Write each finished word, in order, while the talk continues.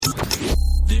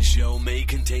show may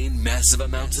contain massive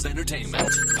amounts of entertainment.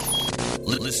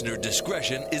 Listener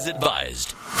discretion is advised.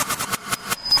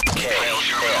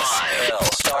 KSL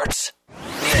starts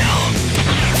now.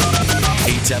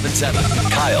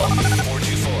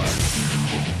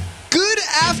 877-KYLE-424. Good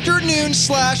afternoon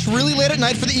 / really late at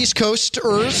night for the East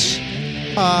Coasters.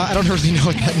 I don't really know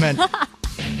what that meant.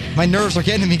 My nerves are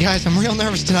getting to me, guys. I'm real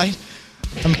nervous tonight.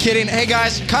 I'm kidding. Hey,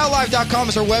 guys, KyleLive.com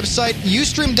is our website.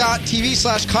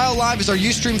 Ustream.tv/KyleLive is our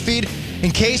Ustream feed.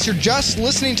 In case you're just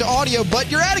listening to audio,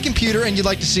 but you're at a computer and you'd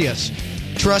like to see us.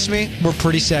 Trust me, we're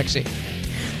pretty sexy.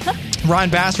 Ryan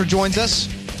Bassler joins us.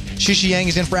 Shishi Yang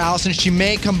is in for Allison. She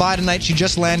may come by tonight. She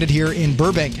just landed here in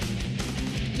Burbank.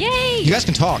 Yay! You guys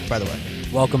can talk, by the way.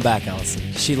 Welcome back, Allison.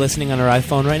 Is she listening on her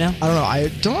iPhone right now? I don't know. I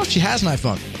don't know if she has an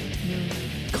iPhone.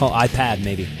 Call iPad,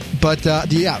 maybe. But,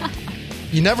 yeah.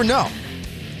 You never know.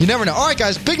 You never know. All right,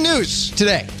 guys, big news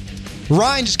today.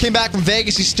 Ryan just came back from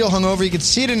Vegas. He's still hungover. You can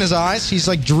see it in his eyes. He's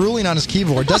like drooling on his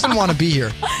keyboard. Doesn't want to be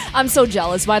here. I'm so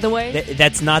jealous, by the way.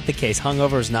 That's not the case.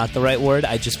 Hungover is not the right word.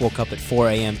 I just woke up at 4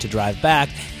 a.m. to drive back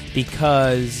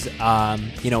because,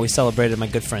 we celebrated my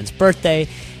good friend's birthday.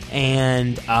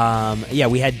 And,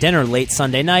 we had dinner late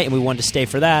Sunday night, and we wanted to stay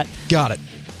for that. Got it.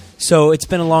 So it's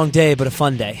been a long day, but a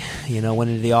fun day. Went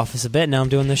into the office a bit, and now I'm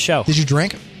doing this show. Did you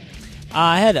drink?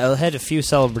 I had a few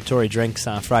celebratory drinks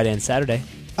on Friday and Saturday.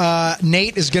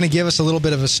 Nate is going to give us a little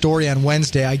bit of a story on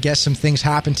Wednesday. I guess some things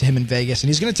happened to him in Vegas, and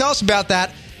he's going to tell us about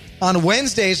that on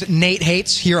Wednesdays. Nate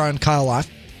hates here on Kyle Live.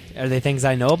 Are they things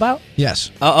I know about?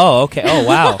 Yes. Oh, okay. Oh,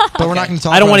 wow. But we're not going to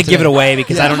talk about it. I don't want to give it away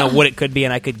because I don't know what it could be,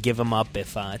 and I could give them up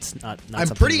if it's not I'm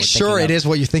pretty sure it is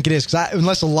what you think it is, because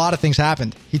unless a lot of things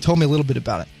happened. He told me a little bit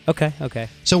about it. Okay.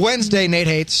 So Wednesday, Nate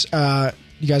hates.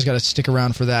 You guys got to stick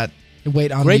around for that.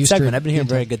 Wait on Great the segment. I've been hearing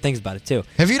very good things about it, too.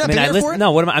 Have you not been here for it?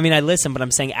 No, I listen, but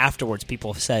I'm saying afterwards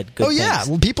people have said good things. Oh, yeah.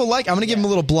 Well, people like I'm going to give him a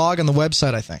little blog on the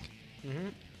website, I think. Mm-hmm.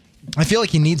 I feel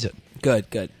like he needs it. Good.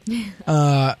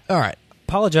 All right.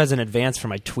 Apologize in advance for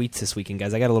my tweets this weekend,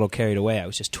 guys. I got a little carried away. I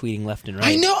was just tweeting left and right.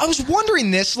 I know. I was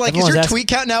wondering this. Like, is your tweet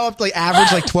count now up to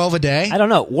average 12 a day? I don't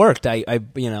know. It worked.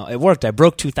 It worked. I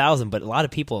broke 2,000, but a lot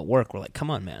of people at work were like, "Come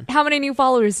on, man." How many new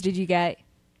followers did you get?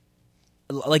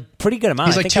 Pretty good amount.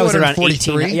 He's I think I was around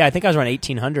 18. Yeah, I think I was around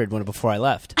 1,800 before I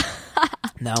left.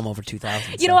 Now I'm over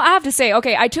 2,000. You know, I have to say,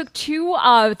 okay, I took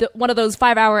one of those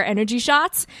 5-hour energy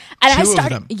shots, and I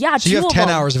started. Of them. Yeah, so two you have 10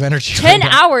 hours of energy. 10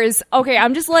 hours. Okay,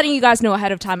 I'm just letting you guys know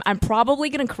ahead of time. I'm probably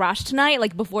gonna crash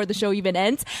tonight, before the show even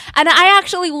ends. And I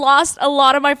actually lost a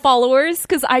lot of my followers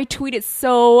because I tweeted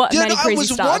so many crazy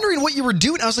stuff. I was wondering what you were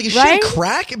doing. I was like, is she a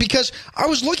crack? Because I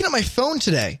was looking at my phone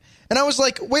today, and I was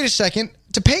like, wait a second.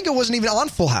 Topanga wasn't even on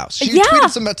Full House. She tweeted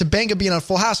something about Topanga being on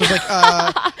Full House. I was like,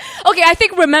 Okay, I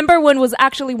think Remember When was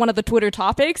actually one of the Twitter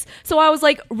topics. So I was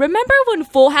like, remember when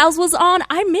Full House was on?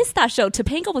 I missed that show.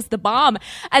 Topanga was the bomb.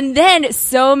 And then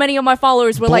so many of my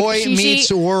followers were like, Boy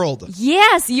Meets World.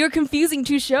 Yes, you're confusing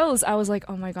two shows. I was like,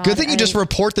 oh my God. Good thing you just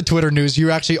report the Twitter news.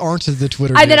 You actually aren't the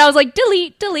Twitter news. And then I was like,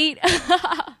 delete.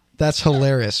 That's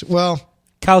hilarious. Well,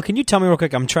 Kyle, can you tell me real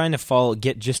quick? I'm trying to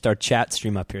get just our chat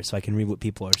stream up here so I can read what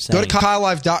people are saying. Go to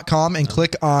KyleLive.com and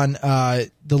click on the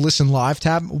Listen Live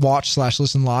tab,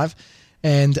 watch/Listen Live.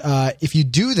 And if you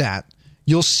do that,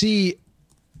 you'll see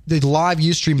the live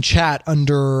Ustream chat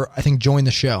under, I think, Join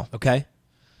the Show. Okay.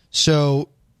 So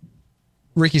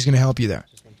Ricky's going to help you there.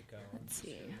 Let's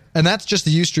see. And that's just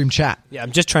the Ustream chat. Yeah,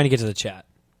 I'm just trying to get to the chat.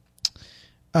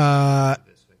 There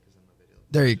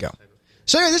you go.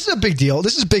 So anyway, this is a big deal.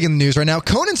 This is big in the news right now.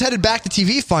 Conan's headed back to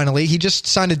TV finally. He just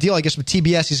signed a deal, I guess, with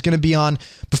TBS. He's going to be on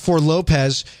before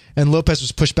Lopez, and Lopez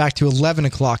was pushed back to 11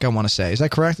 o'clock, I want to say. Is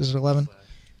that correct? Is it 11?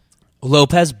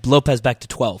 Lopez back to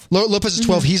 12. Lopez is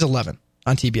 12. He's 11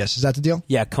 on TBS. Is that the deal?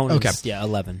 Yeah, Conan's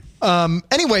 11.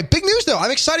 Anyway, big news, though.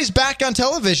 I'm excited he's back on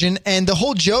television, and the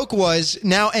whole joke was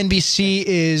now NBC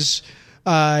is...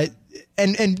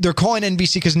 And they're calling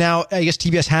NBC because now I guess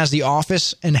TBS has The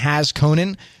Office and has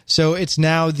Conan, so it's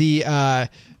now the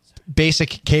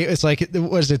basic cable. It's like,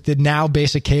 what is it? The now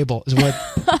basic cable is what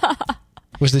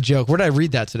was the joke. Where did I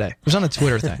read that today? It was on a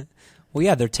Twitter thing. Well,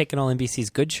 yeah, they're taking all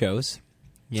NBC's good shows,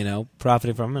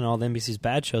 profiting from them, and all the NBC's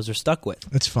bad shows are stuck with.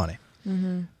 It's funny.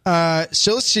 Mm-hmm.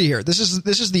 So let's see here. This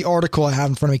is the article I have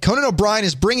in front of me. Conan O'Brien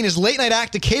is bringing his late night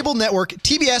act to cable network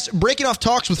TBS, breaking off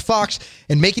talks with Fox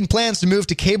and making plans to move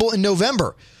to cable in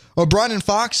November. O'Brien and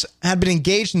Fox had been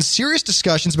engaged in serious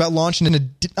discussions about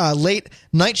launching a late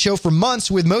night show for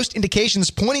months, with most indications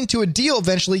pointing to a deal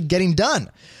eventually getting done.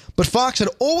 But Fox had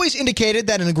always indicated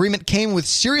that an agreement came with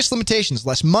serious limitations: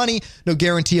 less money, no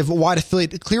guarantee of wide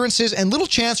affiliate clearances, and little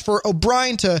chance for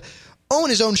O'Brien to own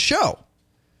his own show.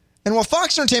 And while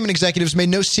Fox Entertainment executives made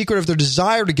no secret of their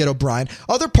desire to get O'Brien,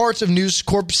 other parts of News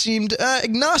Corp seemed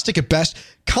agnostic at best,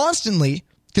 consistently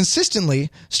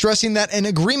stressing that an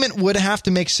agreement would have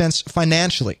to make sense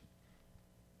financially.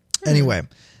 Anyway,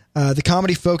 the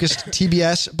comedy-focused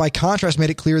TBS, by contrast, made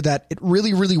it clear that it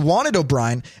really, really wanted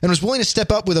O'Brien and was willing to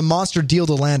step up with a monster deal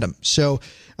to land him. So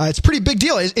it's a pretty big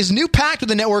deal. His new pact with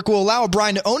the network will allow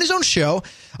O'Brien to own his own show,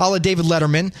 a la David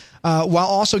Letterman, while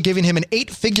also giving him an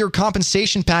 8-figure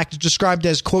compensation package described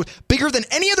as, quote, bigger than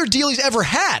any other deal he's ever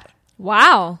had.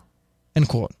 Wow. End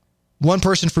quote. One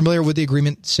person familiar with the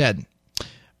agreement said,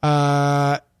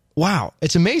 wow,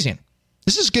 it's amazing.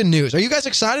 This is good news. Are you guys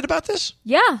excited about this?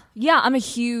 Yeah. I'm a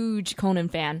huge Conan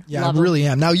fan. Yeah, I really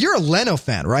am. Now you're a Leno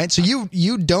fan, right? So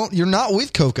you're not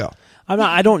with Coco. I'm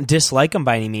not. I don't dislike him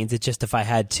by any means. It's just if I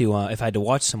had to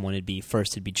watch someone, it'd be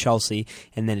Chelsea,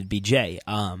 and then it'd be Jay.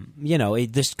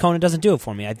 This Conan doesn't do it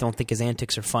for me. I don't think his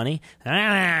antics are funny.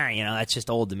 That's just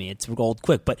old to me. It's old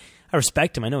quick, but I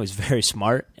respect him. I know he's very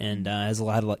smart and has a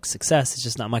lot of success. It's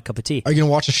just not my cup of tea. Are you going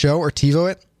to watch a show or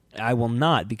TiVo it? I will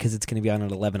not, because it's going to be on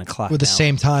at 11 o'clock with the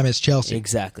same time as Chelsea.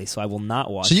 Exactly. So I will not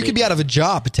watch it. So you could be out of a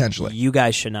job, potentially. You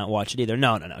guys should not watch it either.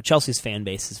 No. Chelsea's fan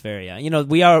base is very,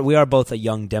 we are both a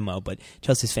young demo, but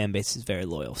Chelsea's fan base is very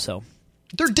loyal. So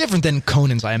they're different than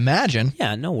Conan's, I imagine.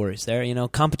 Yeah, no worries there.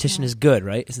 Competition is good,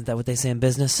 right? Isn't that what they say in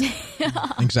business?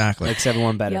 Exactly. Makes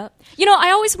everyone better. Yep.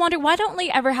 I always wonder, why don't they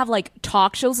ever have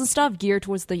talk shows and stuff geared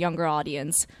towards the younger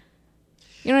audience?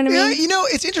 You know what I mean? Yeah,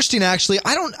 it's interesting, actually.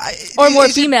 Or more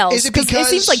females. Is it because... It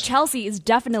seems like Chelsea is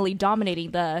definitely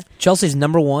dominating the... Chelsea's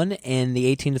number one in the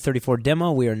 18 to 34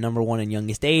 demo. We are number one in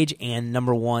youngest age and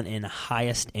number one in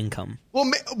highest income. Well,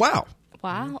 wow.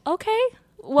 Wow, okay.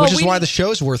 Well, which is why the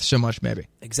show's worth so much, maybe.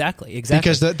 Exactly.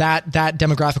 Because that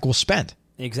demographic will spend.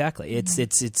 Exactly.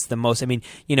 It's the most...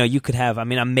 you could have...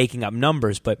 I'm making up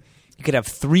numbers, but... You could have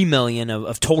 3 million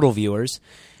of total viewers,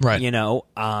 right?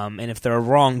 And if they're a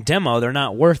wrong demo, they're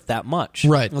not worth that much,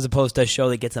 right? As opposed to a show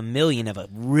that gets 1 million of a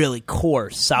really core,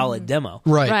 solid demo,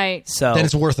 right? So then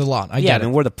it's worth a lot. I get it.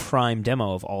 We're the prime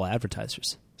demo of all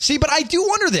advertisers. See, but I do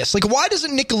wonder this: why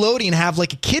doesn't Nickelodeon have a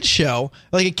kids show,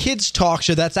 a kids talk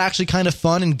show that's actually kind of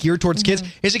fun and geared towards kids?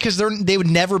 Is it because they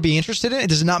would never be interested in it?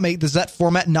 Does that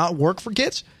format not work for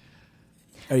kids?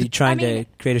 Are you trying to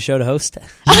create a show to host?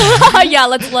 Yeah,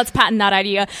 let's patent that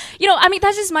idea.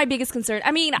 That's just my biggest concern.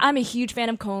 I'm a huge fan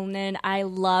of Conan. I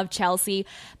love Chelsea,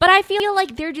 but I feel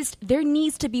like there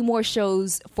needs to be more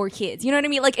shows for kids. You know what I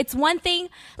mean? It's one thing.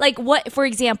 For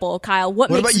example, Kyle, what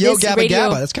makes about Yo this Gabba radio...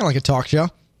 Gabba? That's kind of like a talk show.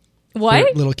 What?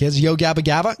 For little kids. Yo Gabba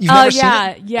Gabba? You've never seen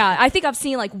it? Yeah. I think I've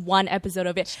seen one episode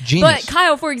of it. It's genius. But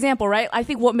Kyle, for example, right? I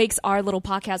think what makes our little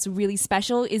podcast really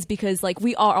special is because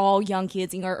we are all young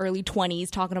kids in our early 20s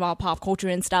talking about pop culture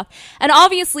and stuff. And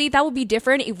obviously that would be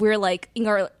different if we're in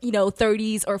our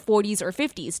 30s or 40s or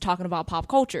 50s talking about pop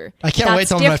culture. I can't wait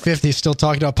till I'm in my 50s still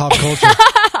talking about pop culture.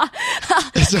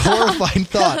 It's a horrifying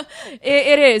thought.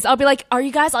 It is. I'll be like, are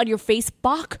you guys on your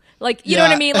Facebook? You know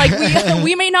what I mean?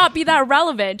 We may not be that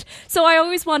relevant. So I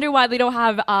always wonder why they don't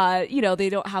have,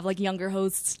 younger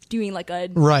hosts doing a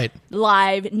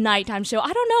live nighttime show.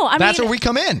 I don't know. That's where we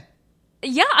come in.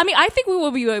 Yeah, I think we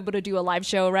will be able to do a live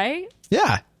show, right?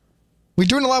 Yeah, we're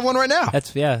doing a live one right now.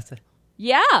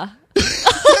 Yeah.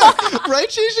 Right,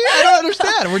 Gigi? I don't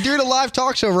understand. We're doing a live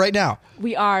talk show right now.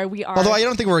 We are. Although I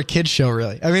don't think we're a kids show,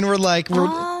 really.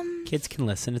 We're kids can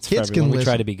listen. It's kids for everyone. Can we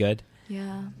try to be good.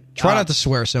 Yeah. Try not to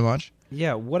swear so much.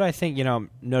 Yeah, what I think, I'm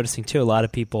noticing too, a lot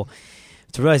of people,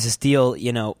 to realize this deal,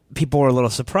 people were a little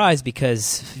surprised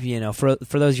because, for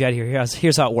those of you out here,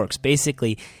 here's how it works.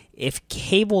 Basically, if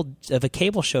a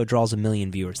cable show draws 1 million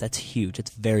viewers, that's huge.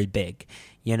 It's very big.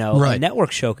 A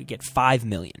network show could get 5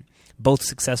 million, both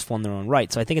successful in their own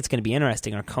right. So I think it's going to be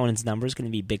interesting. Are Conan's numbers going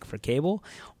to be big for cable,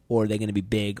 or are they going to be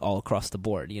big all across the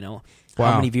board? Wow.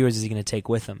 How many viewers is he going to take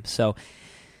with him? So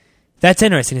that's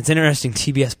interesting. It's interesting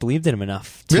TBS believed in him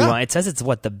enough. It says it's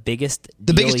the biggest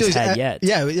deal he's had yet.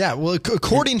 Yeah. Well,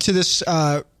 according to this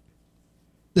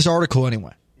this article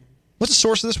anyway. What's the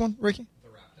source of this one, Ricky?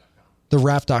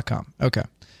 TheWrap.com. Okay.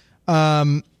 A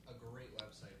great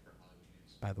website for Hollywood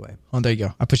news, by the way. Oh, there you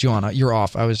go. I put you on. You're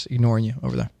off. I was ignoring you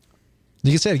over there.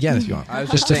 You can say it again if you want. I was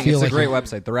just saying, it's a great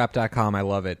website. TheWrap.com. I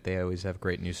love it. They always have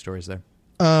great news stories there.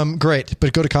 Great.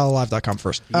 But go to KyleLive.com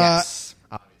first. Yes.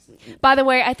 By the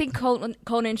way, I think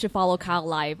Conan should follow Kyle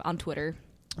Live on Twitter.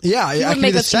 Yeah, I can be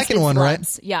the second one, right?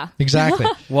 Yeah. Exactly.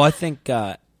 Well, I think,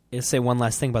 I'll say one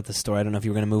last thing about this story. I don't know if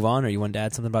you were going to move on or you wanted to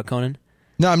add something about Conan.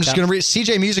 No, I'm just going to read.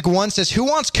 CJ Music 1 says, who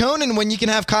wants Conan when you can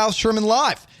have Kyle Sherman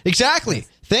live? Exactly.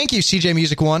 Thank you, CJ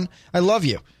Music 1. I love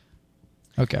you.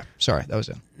 Okay. Sorry, that was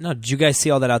it. No, did you guys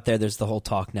see all that out there? There's the whole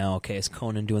talk now. Okay, is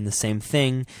Conan doing the same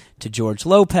thing to George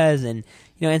Lopez? And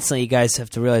instantly you guys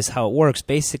have to realize how it works.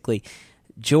 Basically,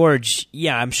 George,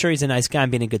 I'm sure he's a nice guy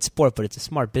and being a good sport, but it's a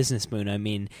smart business move. I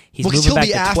mean, he's moving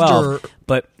back to 12.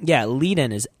 But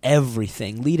lead-in is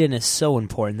everything. Lead-in is so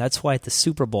important. That's why at the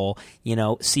Super Bowl,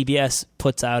 CBS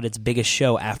puts out its biggest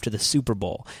show after the Super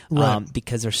Bowl,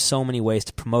 because there's so many ways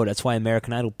to promote it. That's why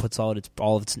American Idol puts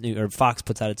Fox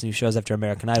puts out its new shows after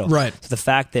American Idol. Right. So the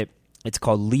fact that it's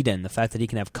called lead-in, the fact that he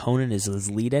can have Conan as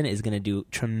his lead-in is going to do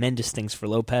tremendous things for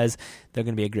Lopez. They're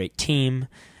going to be a great team.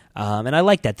 And I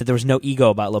like that there was no ego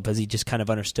about Lopez. He just kind of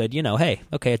understood, hey,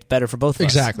 okay, it's better for both of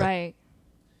us. Exactly. Right.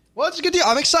 Well, it's a good deal.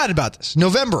 I'm excited about this.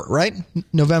 November, right?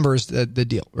 November is the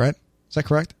deal, right? Is that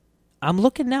correct? I'm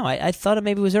looking now. I thought it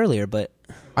maybe was earlier, but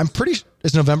I'm pretty.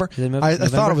 It's November. Is it I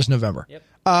thought it was November. Yep.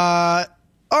 All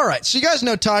right. So you guys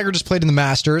know Tiger just played in the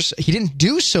Masters. He didn't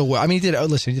do so well. I mean, he did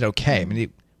okay. I mean, he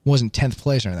wasn't 10th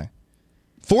place or anything.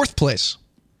 4th place.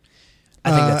 I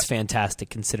think that's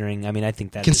fantastic considering. I mean, I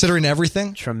think that considering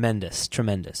everything, tremendous.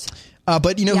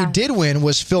 But who did win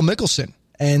was Phil Mickelson,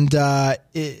 and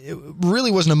it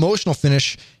really was an emotional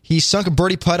finish. He sunk a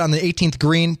birdie putt on the 18th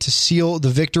green to seal the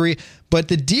victory. But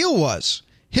the deal was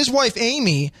his wife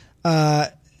Amy.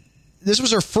 This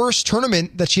was her first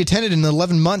tournament that she attended in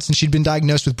 11 months, and she'd been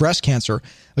diagnosed with breast cancer,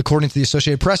 according to the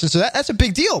Associated Press. And so that's a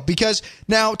big deal because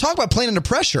now talk about playing under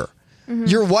pressure. Mm-hmm.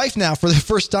 Your wife now, for the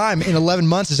first time in 11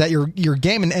 months, is at your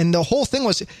game. And the whole thing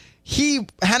was he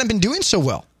hadn't been doing so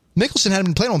well. Mickelson hadn't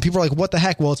been playing well. And people were like, what the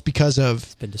heck? Well, it's because of...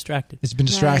 It's been distracted.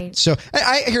 Right. So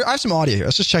I have some audio here.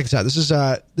 Let's just check this out.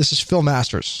 This is Phil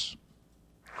Masters.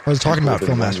 I was talking about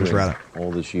Phil Masters, rather. All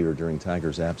this year during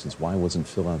Tiger's absence, why wasn't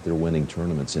Phil out there winning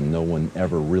tournaments and no one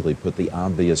ever really put the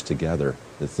obvious together?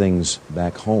 The things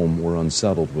back home were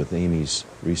unsettled with Amy's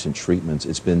recent treatments.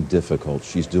 It's been difficult.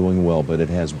 She's doing well, but it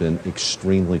has been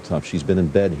extremely tough. She's been in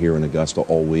bed here in Augusta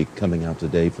all week, coming out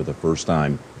today for the first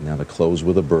time. Now to close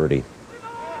with a birdie.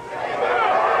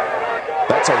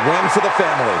 That's a win for the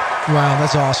family. Wow,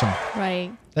 that's awesome.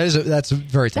 Right. That's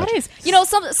very touching. That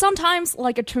is. Sometimes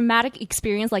like a traumatic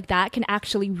experience like that can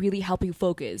actually really help you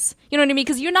focus. You know what I mean?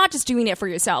 Because you're not just doing it for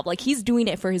yourself. Like he's doing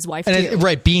it for his wife too.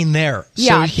 Right, being there.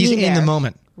 Yeah, so he's in the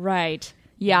moment. Right.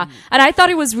 Yeah. And I thought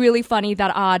it was really funny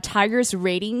that Tiger's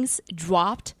ratings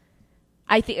dropped.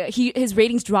 I think his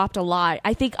ratings dropped a lot.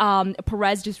 I think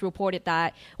Perez just reported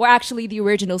that, or actually the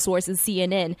original source is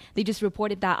CNN. They just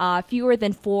reported that fewer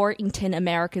than 4 in 10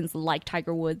 Americans like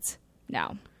Tiger Woods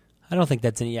now. I don't think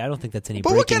that's any.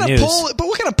 But what kind of news.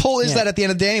 What kind of poll is that at the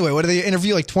end of the day anyway? What do they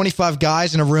interview like 25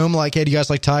 guys in a room? Like, hey, do you guys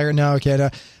like Tiger? No, okay, no.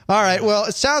 All right. Well,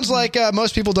 it sounds like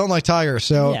most people don't like Tiger.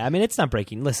 So yeah, I mean, it's not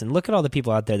breaking. Listen, look at all the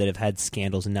people out there that have had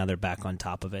scandals and now they're back on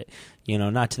top of it.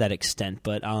 Not to that extent,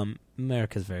 but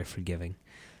America's very forgiving.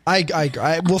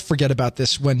 I will forget about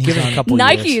this when he's Give on. a couple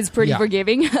Nike years. is pretty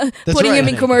forgiving, putting right. him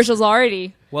in commercials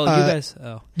already. Well, you guys.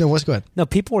 No, what's good? No,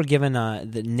 people were giving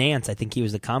the Nance. I think he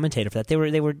was the commentator for that.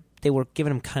 They were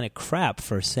giving him kind of crap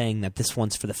for saying that this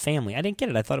one's for the family. I didn't get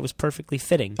it. I thought it was perfectly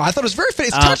fitting. I thought it was very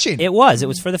fitting. It's touching. It was. It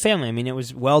was for the family. I mean, it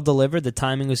was well delivered. The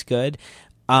timing was good.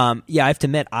 I have to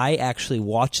admit, I actually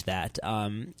watched that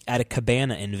at a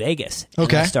cabana in Vegas.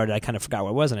 Okay. I kind of forgot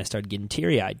where it was, and I started getting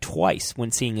teary-eyed twice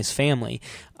when seeing his family.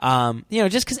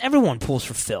 Just because everyone pulls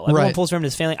for Phil. Everyone pulls for him and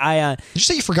his family. Did you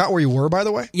say you forgot where you were, by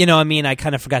the way? I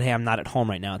kind of forgot, hey, I'm not at home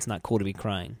right now. It's not cool to be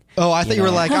crying. Oh, I thought you were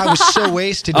like, I was so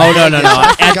wasted. Oh, no.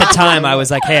 At the time, I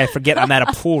was like, hey, I forget I'm at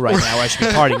a pool right now. I should be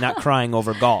partying, not crying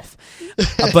over golf.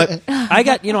 But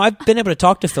I've been able to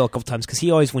talk to Phil a couple times because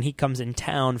he always, when he comes in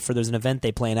town there's an event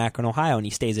they play in Akron, Ohio, and he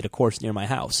stays at a course near my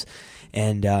house.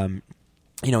 And,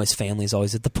 his family's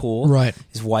always at the pool. Right.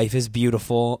 His wife is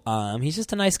beautiful. He's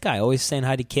just a nice guy, always saying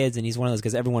hi to kids, and he's one of those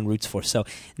guys everyone roots for. So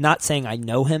not saying I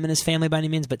know him and his family by any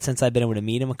means, but since I've been able to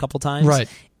meet him a couple times,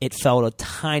 it felt a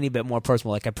tiny bit more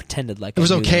personal, like I pretended like it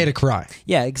was okay to cry.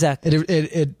 Yeah, exactly.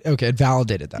 It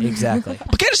validated that. Exactly.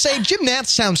 But can I say, Jim Nantz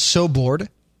sounds so bored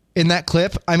in that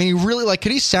clip. I mean, he really,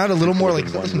 could he sound a little more like,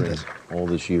 listen to this. All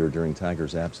this year during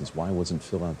Tiger's absence, why wasn't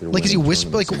Phil out there? Like, is he whisper?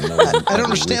 Like, I don't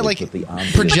understand. Like,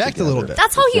 project a little bit.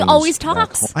 That's how he always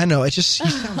talks. I know. It just, he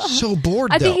sounds so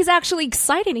bored. I think he's actually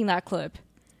excited in that clip.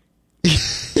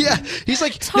 Yeah, he's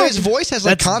like, his voice has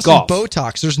like constant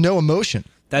Botox. There's no emotion.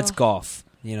 That's golf.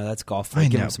 That's golf.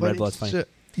 Give him some Red Bull. It's fine.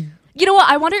 You know what?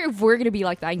 I wonder if we're going to be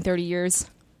like that in 30 years.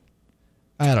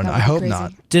 I don't know. I hope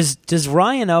not. Does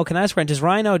Ryan O? Can I ask Ryan? Does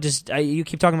Ryan O? You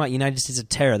keep talking about United States of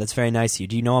Terror. That's very nice of you.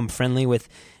 Do you know I'm friendly with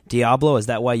Diablo? Is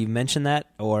that why you mentioned that,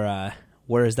 or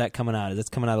where is that coming out? Is that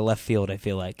coming out of left field? I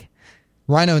feel like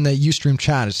Rhino in the Ustream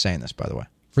chat is saying this, by the way.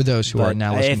 For those who are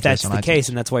now listening if to that's this the on case iTunes.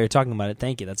 and that's why you're talking about it,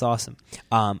 thank you. That's awesome.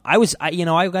 I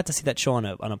got to see that show on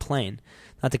a plane.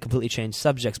 Not to completely change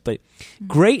subjects, but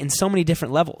great in so many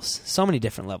different levels. So many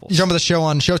different levels. You're talking about the show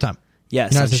on Showtime?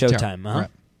 Yes, on Showtime. Uh-huh. Right.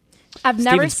 I've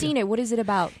never seen it. What is it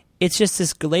about? It's just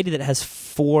this lady that has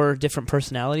 4 different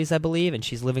personalities, I believe, and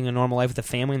she's living a normal life with a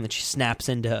family, and then she snaps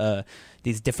into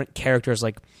these different characters.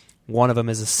 Like one of them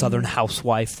is a Southern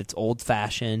housewife that's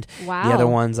old-fashioned. Wow. The other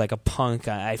one's like a punk.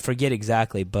 I forget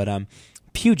exactly, but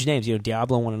huge names.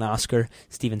 Diablo won an Oscar.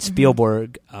 Steven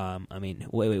Spielberg.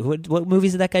 What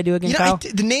movies did that guy do again, Kyle?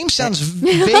 The name sounds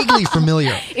vaguely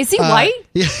familiar. Is he white?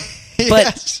 Yeah. But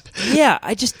Yes. yeah,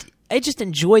 I just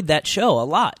enjoyed that show a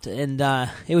lot, and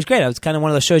it was great. It was kind of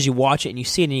one of those shows you watch it and you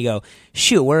see it and you go,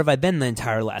 shoot, where have I been the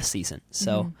entire last season?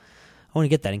 So I want to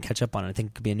get that and catch up on it. I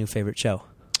think it could be a new favorite show.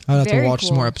 I'll have to Very watch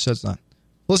some more episodes then.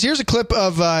 Well, so here's a clip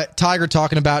of Tiger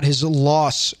talking about his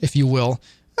loss, if you will.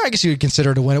 I guess you would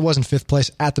consider it a win. It was in 5th place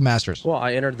at the Masters. Well,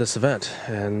 I entered this event,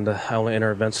 and I only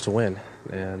enter events to win,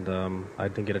 and I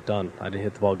didn't get it done. I didn't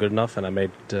hit the ball good enough, and I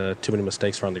made too many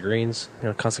mistakes around the greens.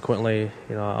 Consequently,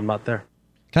 I'm not there.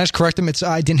 Can I just correct him? It's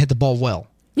I didn't hit the ball well.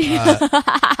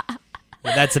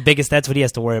 That's the biggest. That's what he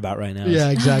has to worry about right now. Yeah,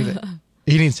 exactly.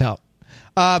 He needs help.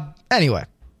 Anyway,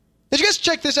 did you guys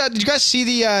check this out? Did you guys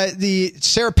see the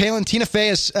Sarah Palin? Tina Fey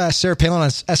as Sarah Palin on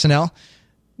SNL?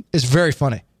 It's very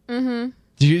funny. Mm-hmm.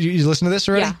 Did you listen to this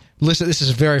already? Yeah. Listen, this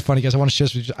is very funny, guys. I want to share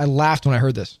this with you. I laughed when I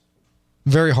heard this.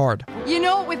 Very hard.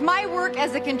 With my work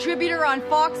as a contributor on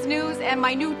Fox News and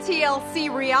my new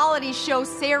TLC reality show,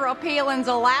 Sarah Palin's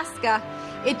Alaska,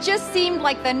 it just seemed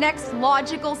like the next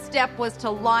logical step was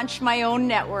to launch my own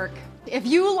network. If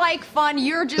you like fun,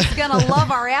 you're just gonna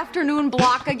love our afternoon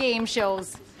block of game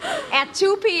shows. At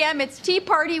 2 p.m., it's Tea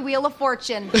Party Wheel of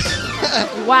Fortune.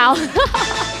 Wow.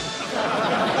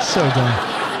 So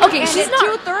dumb. Okay, And she's at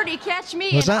not. 2:30, catch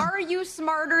me What's in that? Are You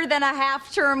Smarter Than a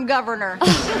Half-Term Governor?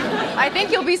 I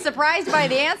think you'll be surprised by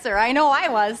the answer. I know I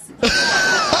was.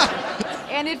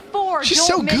 And at 4, She's don't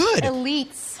so miss good.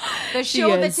 Elites. The She show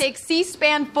that is. takes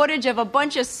C-SPAN footage of a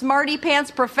bunch of smarty-pants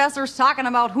professors talking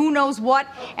about who knows what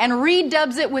and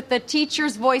redubs it with the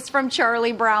teacher's voice from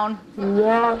Charlie Brown.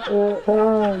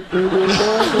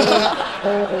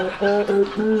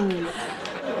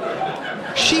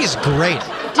 She's great.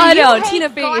 I know, You hate Tina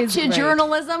Fey is gotcha great.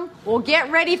 journalism? Well,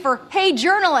 get ready for Hey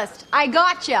Journalist, I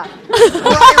Gotcha. Where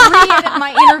I re-edit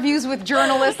my interviews with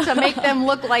journalists to make them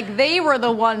look like they were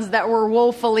the ones that were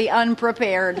woefully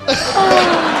unprepared.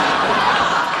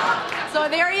 So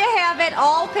there you have it,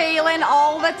 all Palin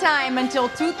all the time until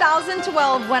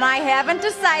 2012 when I haven't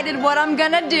decided what I'm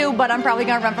going to do, but I'm probably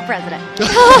going to run for president.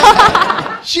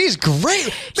 She's great.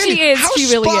 Man, She is. How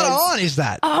She really spot is. on is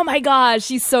that? Oh my gosh,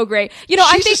 she's so great. I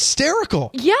She's think.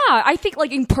 hysterical. Yeah, I think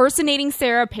impersonating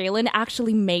Sarah Palin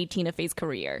actually made Tina Fey's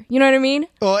career. You know what I mean?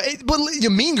 But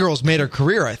Mean Girls made her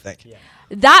career, I think.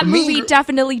 That Mean movie Gir-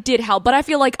 definitely did help, but I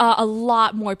feel like a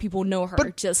lot more people know her.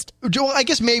 Well, I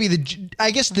guess maybe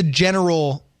the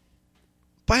general.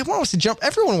 But I want us to jump.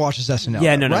 Everyone watches SNL.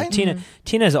 Yeah, no. right?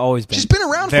 Tina's always been. She's been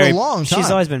around for a long time. She's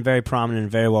always been very prominent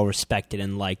and very well respected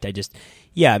and liked.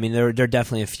 There are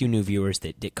definitely a few new viewers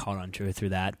that get caught on through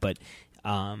that, but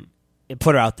it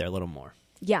put her out there a little more.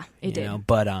 Yeah, it did.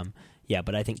 But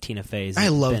I think Tina Fey's. I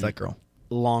love been that girl.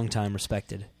 Long time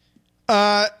respected.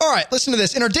 All right, listen to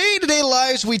this. In our day-to-day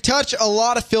lives, we touch a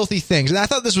lot of filthy things. And I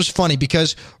thought this was funny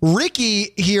because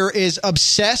Ricky here is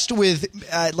obsessed with,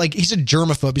 he's a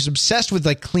germaphobe. He's obsessed with,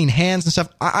 clean hands and stuff.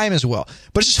 I am as well.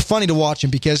 But it's just funny to watch him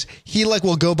because he,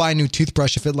 will go buy a new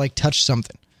toothbrush if it, touched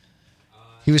something.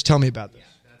 He was telling me about this.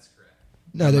 Yeah, that's correct.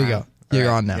 No, there you go. You're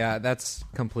on now. Yeah, that's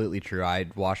completely true. I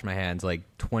wash my hands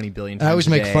 20 billion times I always a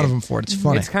make day. fun of him for it. It's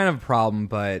funny. It's kind of a problem,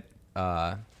 but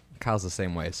Kyle's the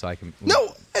same way, so I can.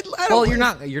 No, I don't. Well,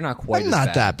 you're not quite. I'm as not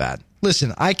bad. that bad.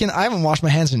 Listen, I haven't washed my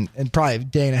hands in probably a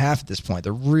day and a half at this point.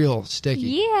 They're real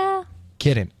sticky. Yeah.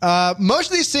 Kidding. Most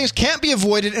of these things can't be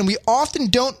avoided, and we often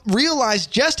don't realize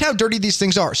just how dirty these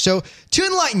things are. So, to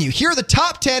enlighten you, here are the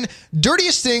top 10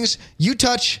 dirtiest things you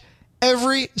touch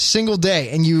every single day,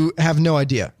 and you have no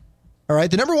idea. All right?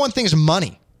 The number one thing is money.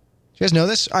 Do you guys know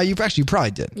this? You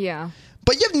probably did. Yeah.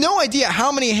 But you have no idea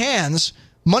how many hands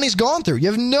money's gone through. You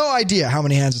have no idea how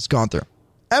many hands it's gone through.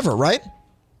 Ever, right?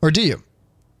 Or do you?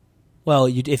 Well,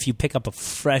 if you pick up a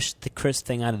fresh, crisp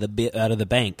thing out of the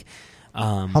bank,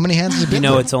 how many hands has it been?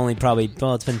 it's only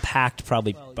it's been packed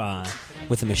probably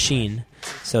with a machine.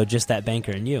 So just that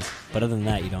banker and you. But other than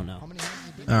that, you don't know.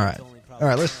 All right.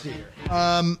 Let's see here.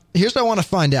 Here's what I want to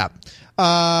find out.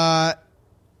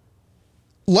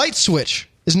 Light switch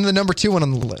isn't the number 2 one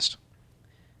on the list.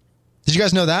 Did you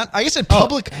guys know that? I guess a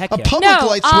public heck yeah.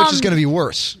 light switch is going to be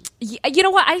worse. You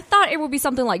know what? I thought it would be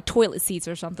something like toilet seats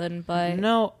or something, but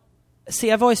No.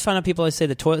 See, I've always found out people always say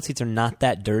the toilet seats are not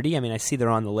that dirty. I mean, I see they're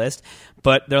on the list,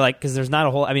 but they're like, because there's not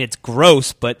a whole, I mean, it's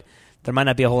gross, but there might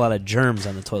not be a whole lot of germs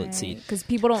on the toilet seat. Because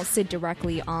people don't sit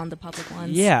directly on the public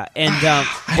ones. Yeah, and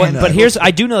but here's, I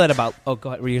do know that about, oh, go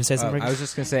ahead, were you going to say something? I was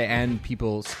just going to say, and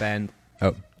people spend,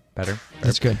 oh, better?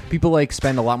 That's good. People, like,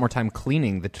 spend a lot more time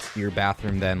cleaning your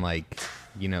bathroom than, like,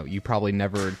 you know, you probably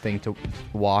never think to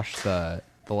wash the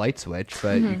light switch,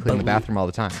 but you clean the bathroom all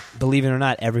the time. Believe it or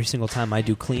not, every single time I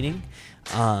do cleaning,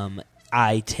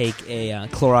 I take a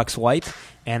Clorox wipe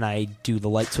and I do the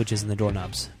light switches and the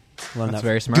doorknobs. That's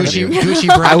very smart of you. Gucci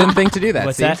branded. I wouldn't think to do that.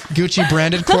 What's see? that? Gucci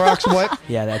branded Clorox wipe.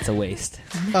 Yeah, that's a waste.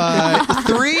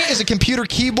 3 is a computer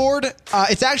keyboard.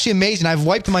 It's actually amazing. I've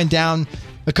wiped mine down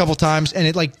a couple times, and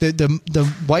it like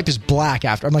the wipe is black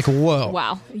after. I'm like, whoa.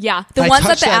 Wow. Yeah. I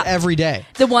touch that every day.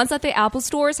 The ones at the Apple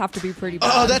stores have to be pretty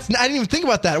bad. Oh, I didn't even think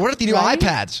about that. What about the new Right?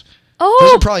 iPads? Oh.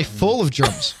 Those are probably full of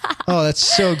germs. Oh, that's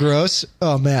so gross.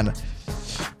 Oh, man.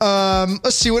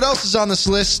 Let's see. What else is on this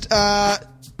list?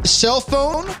 Cell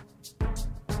phone.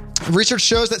 Research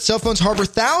shows that cell phones harbor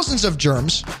thousands of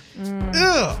germs.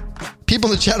 Ugh. People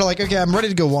in the chat are like, okay, I'm ready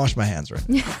to go wash my hands right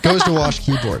now. Goes to wash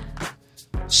keyboard.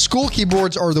 School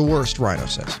keyboards are the worst, Rhino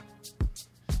says.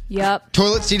 Yep.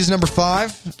 Toilet seat is number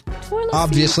 5. Toilet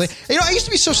obviously. seats. You know, I used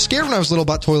to be so scared when I was little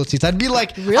about toilet seats. I'd be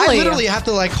like, I Really? literally have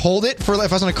to like hold it for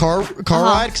if I was on a car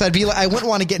ride, because I'd be like, I wouldn't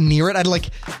want to get near it. I'd like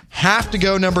have to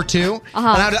go number 2,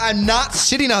 and I'm not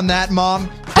sitting on that, Mom.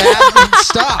 Dad,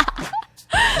 stop.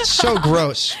 It's so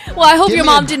gross. Well, I hope Give your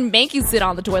me mom a- didn't make you sit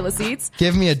on the toilet seats.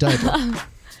 Give me a diaper.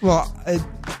 Well,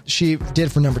 she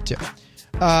did for number 2.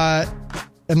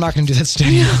 I'm not going to do that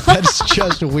standing up. That's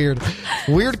just a weird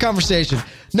conversation.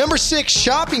 Number 6,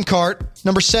 shopping cart.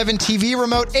 Number 7, TV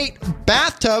remote. 8,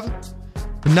 bathtub.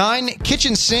 9,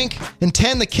 kitchen sink. And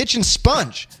 10, the kitchen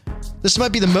sponge. This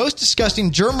might be the most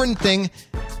disgusting germ-ridden thing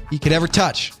you could ever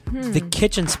touch. The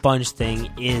kitchen sponge thing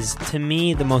is, to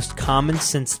me, the most common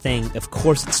sense thing. Of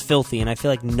course, it's filthy, and I feel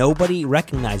like nobody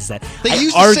recognizes that. They I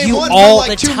use the argue same one for all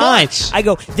like the 2 time. months. I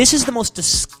go, this is the most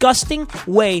disgusting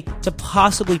way to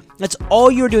possibly. That's all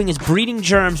you're doing is breeding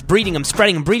germs, breeding them,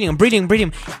 spreading them, breeding them, breeding them,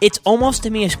 breeding them. It's almost to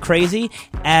me as crazy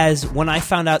as when I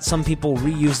found out some people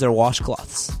reuse their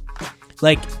washcloths.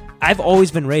 Like, I've always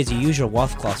been raised, you use your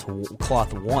washcloth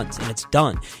once and it's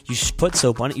done. You put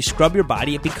soap on it, you scrub your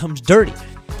body, it becomes dirty.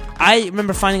 I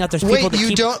remember finding out there's people that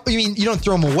you don't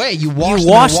throw them away. You you wash them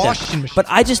wash in a them, washing machine. but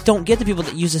I just don't get the people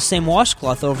that use the same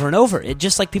washcloth over and over. It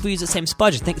just like people use the same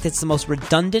sponge. I think it's the most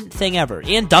redundant thing ever,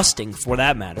 and dusting for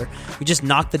that matter. You just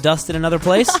knock the dust in another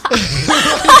place.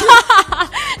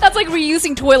 That's like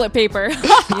reusing toilet paper.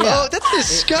 Oh, that's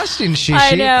disgusting, Shishi.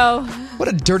 I know. What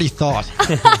a dirty thought.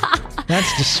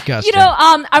 That's disgusting. You know,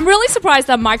 I'm really surprised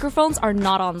that microphones are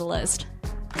not on the list.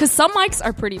 Because some mics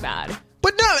are pretty bad.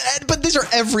 But these are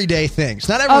everyday things.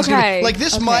 Not everyone's gonna Okay, be, like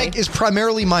this okay. mic is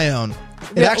primarily my own. It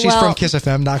Yeah, actually is well- from Kiss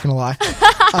FM. Not gonna lie.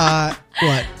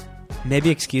 What? Maybe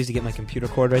excuse to get my computer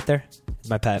cord right there.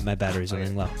 My battery's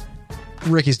running low.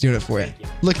 Ricky's doing it for you.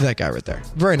 Look at that guy right there.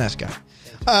 Very nice guy.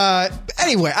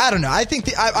 Anyway, I don't know. I think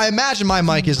I imagine my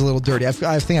mic is a little dirty. I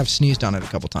think I've sneezed on it a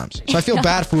couple times, so I feel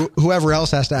bad for whoever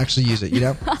else has to actually use it. You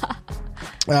know.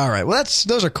 All right. Well,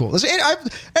 those are cool. Listen,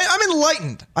 I'm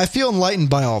enlightened. I feel enlightened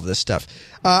by all of this stuff.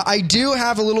 I do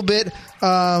have a little bit.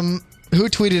 Who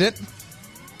tweeted it?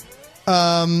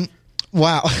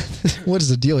 Wow. What is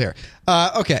the deal here?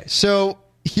 Okay. So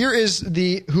here is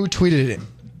the who tweeted it.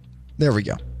 There we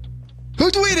go. Who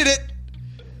tweeted it?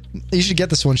 You should get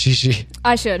this one, Shishi.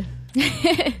 I should.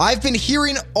 I've been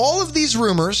hearing all of these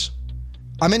rumors.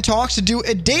 I'm in talks to do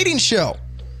a dating show.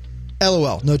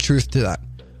 LOL. No truth to that.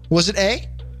 Was it A?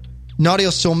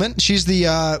 Nadia Sulman. She's the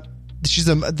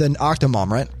Octomom,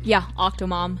 right? Yeah,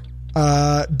 Octomom.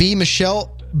 B.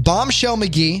 Bombshell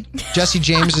McGee. Jesse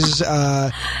James's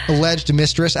alleged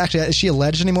mistress. Actually, is she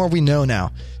alleged anymore? We know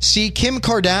now. C. Kim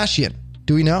Kardashian.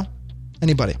 Do we know?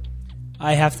 Anybody?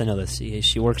 I have to know this.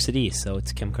 She works at E, so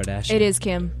it's Kim Kardashian. It is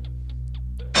Kim.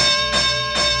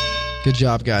 Good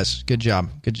job, guys. Good job.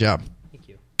 Thank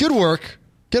you. Good work.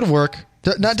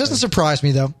 That doesn't surprise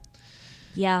me, though.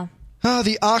 Yeah. Oh,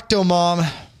 the Octomom.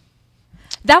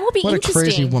 That will be What a interesting.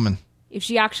 crazy woman. If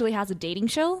she actually has a dating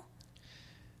show?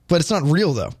 But it's not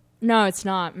real, though. No, it's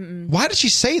not. Mm-mm. Why did she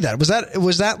say that? Was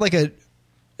that like the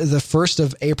 1st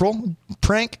of April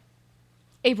prank?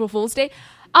 April Fool's Day?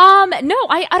 No,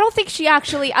 I don't think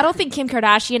I don't think Kim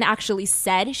Kardashian actually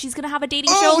said she's going to have a dating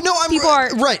show. Oh, no, people are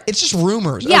right. It's just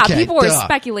rumors. Yeah, okay, people are duh.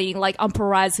 speculating like on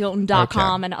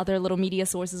PerezHilton.com and other little media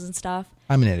sources and stuff.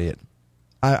 I'm an idiot.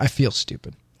 I feel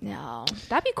stupid. No,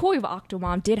 that'd be cool if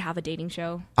Octomom did have a dating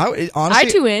show. Honestly, I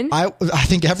tune in. I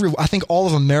think all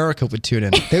of America would tune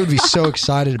in. They would be so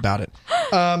excited about it.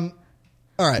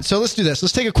 All right, so let's do this.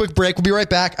 Let's take a quick break. We'll be right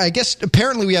back. I guess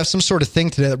apparently we have some sort of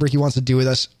thing today that Ricky wants to do with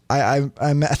us. I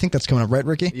think that's coming up, right,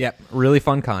 Ricky? Yep, really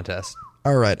fun contest.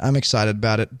 All right, I'm excited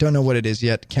about it. Don't know what it is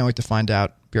yet. Can't wait to find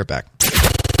out. Be right back.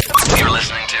 You're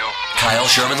listening to Kyle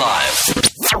Sherman Live.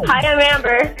 Hi, I'm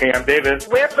Amber. Hey, I'm David.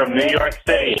 We're from New York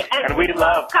City, and we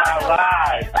love Kyle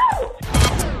Live.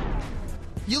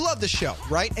 You love the show,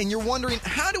 right? And you're wondering,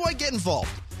 how do I get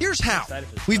involved? Here's how.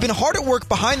 We've been hard at work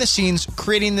behind the scenes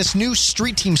creating this new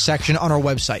Street Team section on our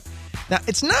website. Now,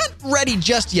 it's not ready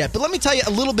just yet, but let me tell you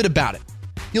a little bit about it.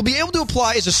 You'll be able to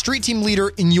apply as a Street Team leader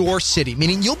in your city,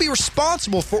 meaning you'll be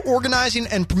responsible for organizing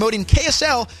and promoting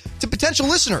KSL to potential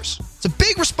listeners. It's a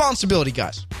big responsibility,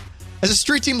 guys. As a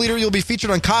Street Team leader, you'll be featured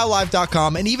on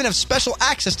KyleLive.com and even have special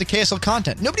access to KSL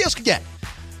content nobody else could get.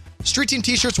 Street Team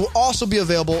t-shirts will also be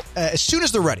available as soon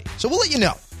as they're ready, so we'll let you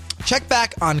know. Check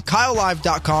back on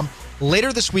KyleLive.com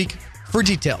later this week for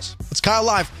details. It's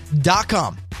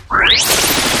KyleLive.com.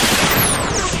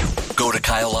 Go to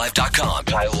KyleLive.com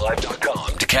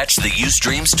to catch the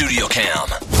Ustream Studio Cam.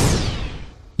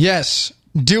 Yes,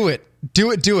 do it.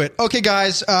 Do it. Okay,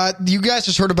 guys, you guys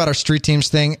just heard about our Street Teams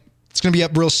thing. It's going to be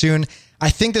up real soon. I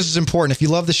think this is important. If you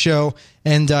love the show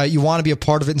and you want to be a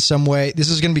part of it in some way, this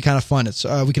is going to be kind of fun. It's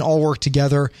we can all work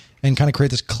together and kind of create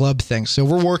this club thing. So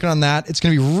we're working on that. It's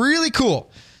going to be really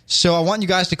cool. So I want you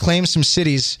guys to claim some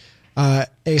cities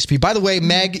ASP. By the way,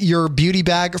 Meg, your beauty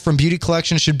bag from Beauty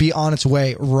Collection should be on its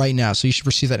way right now. So you should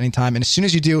receive that anytime. And as soon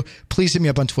as you do, please hit me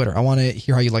up on Twitter. I want to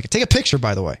hear how you like it. Take a picture,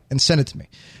 by the way, and send it to me.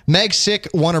 Meg Sick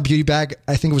won her beauty bag.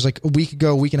 I think it was like a week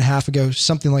and a half ago,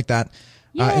 something like that.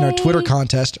 In our Twitter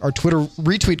contest, our Twitter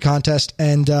retweet contest.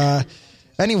 And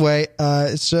anyway,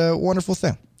 it's a wonderful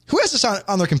thing. Who has this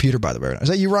on their computer, by the way? Is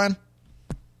that you, Ryan?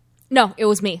 No, it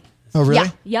was me. Oh, really?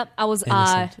 Yeah. Yep. I was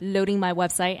loading my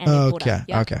website and it pulled up.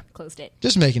 Yep. Okay. Closed it.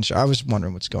 Just making sure. I was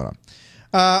wondering what's going on.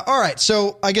 All right.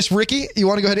 So I guess, Ricky, you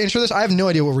want to go ahead and intro this? I have no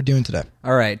idea what we're doing today.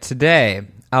 All right. Today,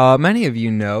 many of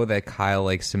you know that Kyle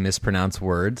likes to mispronounce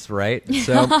words, right?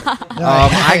 So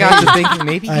I got to thinking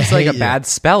maybe he's like a bad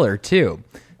speller, too.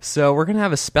 So we're going to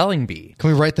have a spelling bee.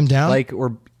 Can we write them down? Like,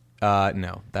 we're...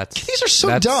 no, these are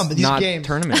so dumb. These not games.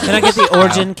 Tournament. Can I get the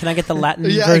origin? Can I get the Latin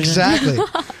version? Yeah, exactly.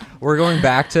 We're going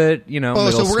back to middle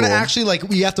so we're school. gonna actually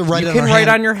we have to write it on our hand. You can write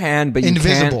on your hand, but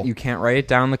invisible. you can't write it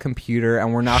down on the computer,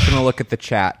 and we're not going to look at the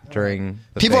chat during.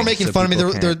 People are making fun of me.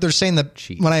 They're saying that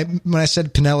cheat. when I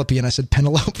said Penelope and I said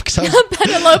Penelope because I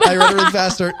read it really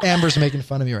fast. Amber's making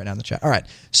fun of me right now in the chat. All right,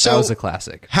 so that was a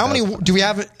classic. How many do we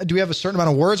have? Do we have a certain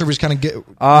amount of words, or we just kind of get?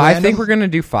 I think we're going to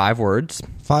do 5 words.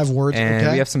 5 words, and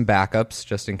okay. we have some backups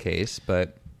just in case,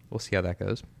 but we'll see how that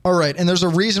goes. All right, and there's a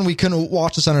reason we couldn't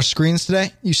watch this on our screens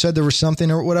today. You said there was something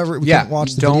or whatever. We couldn't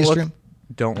watch the video stream.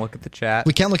 Don't look at the chat.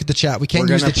 We can't look at the chat. We can't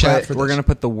use the chat for this. We're going to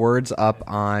put the words up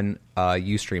on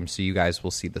Ustream so you guys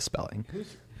will see the spelling.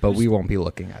 But we won't be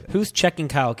looking at it. Who's checking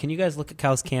Kyle? Can you guys look at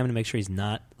Kyle's cam to make sure he's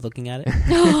not looking at it?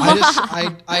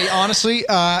 I honestly,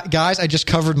 guys, I just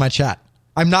covered my chat.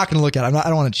 I'm not going to look at it. I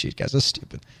don't want to cheat, guys. That's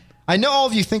stupid. I know all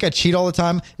of you think I cheat all the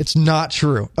time. It's not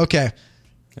true. Okay.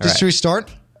 Should we start?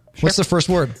 Sure. What's the first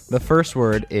word? The first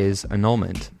word is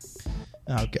annulment.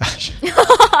 Oh, gosh.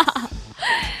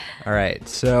 All right.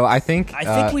 So I think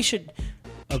we should...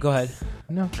 Oh, go ahead.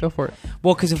 No, go for it.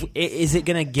 Well, because is it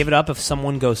going to give it up if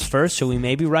someone goes first? Should we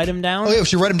maybe write them down? Oh, yeah, we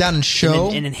should write them down and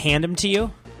show. And then hand them to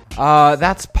you?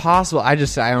 That's possible. I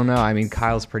don't know. I mean,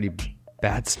 Kyle's pretty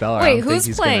bad speller. Wait,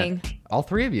 who's playing? All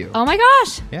 3 of you. Oh, my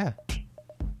gosh. Yeah.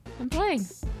 I'm playing.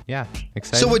 Yeah.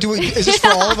 Excited. So what is this for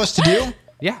all of us to do?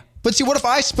 Yeah. But see, what if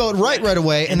I spell it right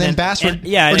away and then Bassford...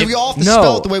 or do we all have to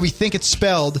spell it the way we think it's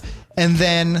spelled and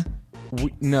then...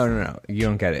 No. You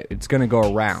don't get it. It's going to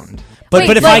go around.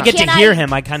 But if I get to hear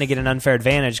him, I kind of get an unfair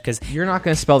advantage because... You're not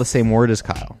going to spell the same word as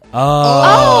Kyle.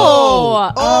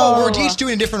 Oh, we're each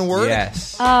doing a different word?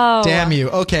 Yes. Oh. Damn you.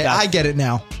 Okay, I get it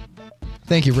now.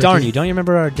 Thank you, Ricky. Darn you. Don't you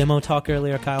remember our demo talk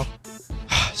earlier, Kyle?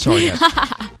 Sorry, guys.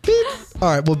 Beep.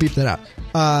 All right, we'll beep that out.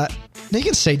 Now you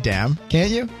can say damn, can't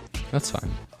you? That's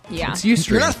fine. Yeah. It's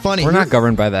Ustream. You're not funny. We're not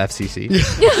governed by the FCC.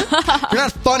 You're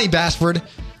not funny, Bassford.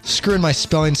 Screwing my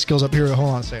spelling skills up here. Hold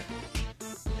on a second.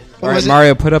 All right,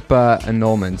 Mario, put up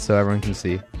annulment so everyone can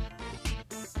see.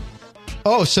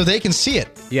 Oh, so they can see it.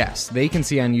 Yes, they can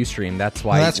see on Ustream. That's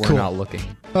why we're cool. not looking.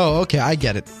 Oh, okay. I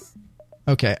get it.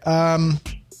 Okay.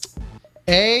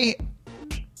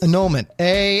 Annulment.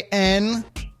 A-N-N-U.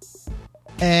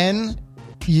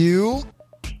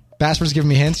 Bassford's giving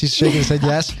me hints. He's shaking his head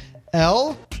yes.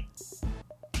 L.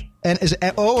 And is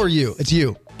it O or U? It's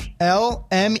U.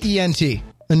 L-M-E-N-T.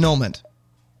 Annulment.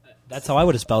 That's how I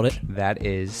would have spelled it. That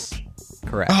is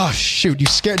correct. Oh, shoot. You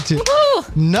scared too.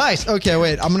 Nice. Okay,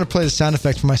 wait. I'm going to play the sound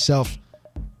effect for myself.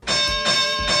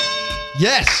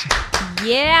 Yes.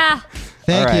 Yeah.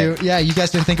 Thank you. Yeah, you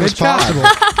guys didn't think it was possible.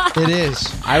 It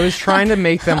is. I was trying to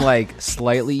make them like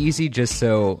slightly easy just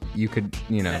so you could,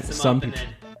 some people.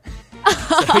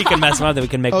 So we can mess them up, that we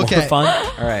can make more fun.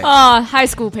 All right. High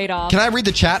school paid off. Can I read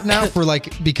the chat now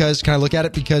because can I look at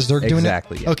it because they're doing it?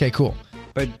 Exactly. Yeah. Okay, cool.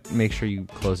 But make sure you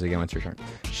close it again once your turn.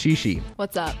 Shishi.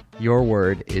 What's up? Your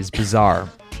word is bizarre.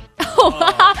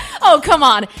 Oh, come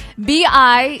on.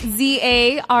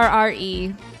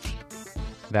 B-I-Z-A-R-R-E.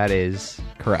 That is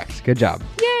correct. Good job.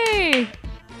 Yay.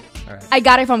 All right. I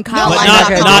got it from Kyle. No,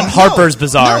 But not Harper's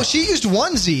Bizarre. No, she used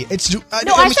one Z. It's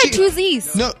I said two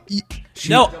Z's. No.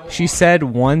 She said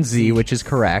one Z, which is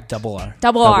correct. Double R.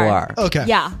 Double R. Okay.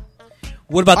 Yeah.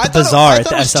 What about the Bizarre at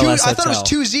the SLS I thought it was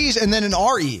two Z's and then an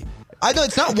R-E. I know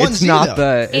it's not one Z,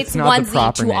 It's not one the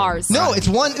proper Z, two name. R's. No, it's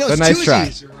one. No, it's But nice two try.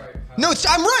 Z's. No,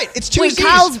 I'm right. It's two Wait, Z's.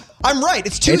 Kyle's- I'm right.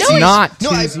 It's two It's Z's. not no,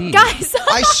 two Z's. Guys.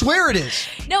 I swear it is.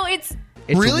 No, it's...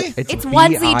 Really? It's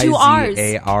one Z, two R's.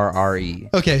 B-I-Z-A-R-R-E.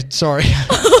 Okay, sorry. Kyle,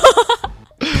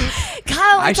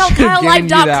 I it's on should've given you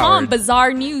that KyleLive.com. word.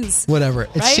 Bizarre news. Whatever.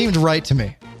 It Right? seemed right to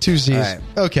me. Two Z's. All right.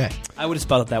 Okay. I would have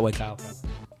spelled it that way, Kyle.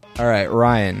 All right,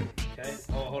 Ryan. Okay.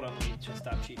 Oh, hold on. Let me just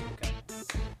stop cheating.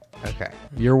 Okay.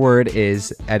 Your word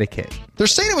is etiquette. They're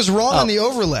saying it was wrong on the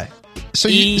overlay. So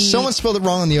someone spelled it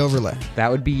wrong on the overlay. That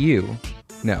would be you.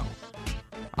 No.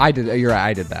 I did. You're right.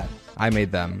 I did that. I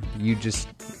made them. You just...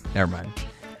 Never mind.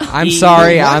 I'm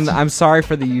sorry. What? I'm sorry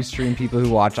for the Ustream people who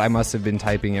watch. I must have been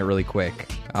typing it really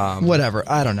quick. Whatever.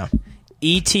 I don't know.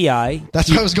 E-T-I. That's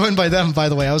why I was going by them, by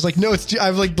the way. I was like, no,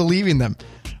 I'm like believing them.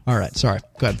 All right. Sorry.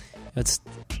 Go ahead. That's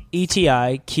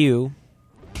E-T-I-Q-U-E-T-T-E.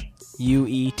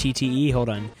 Hold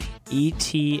on.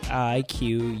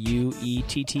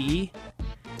 E-T-I-Q-U-E-T-T-E.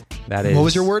 That is... What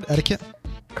was your word? Etiquette?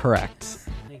 Correct.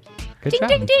 Thank you. Good Ding, job.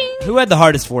 ding, ding. Who had the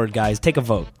hardest word, guys? Take a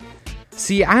vote.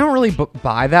 See, I don't really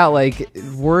buy that. Like,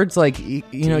 words like, you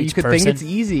each could person? think it's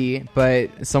easy,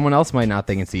 but someone else might not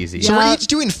think it's easy. So we're each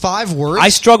doing 5 words? I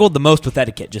struggled the most with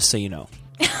etiquette, just so you know.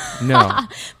 No.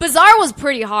 Bizarre was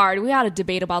pretty hard. We had a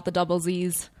debate about the double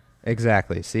Z's.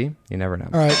 Exactly. See? You never know.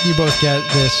 All right. You both get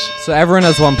this. So everyone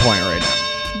has 1 point right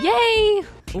now. Yay.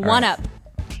 One up.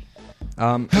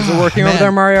 Is it working over Man.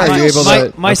 there, Mario? Are I you feel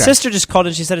able to... My Okay. sister just called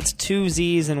and she said it's 2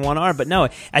 Z's and 1 R, but no,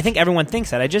 I think everyone thinks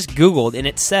that. I just Googled and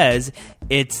it says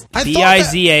it's I thought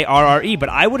B-I-Z-A-R-R-E, but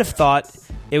I would have thought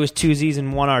it was 2 Z's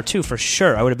and 1 R too, for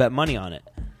sure. I would have bet money on it.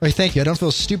 Wait, thank you. I don't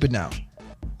feel stupid now.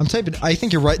 I'm typing. I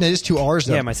think you're right. No, it is 2 R's,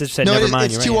 though. Yeah, my sister said no, never it is, mind,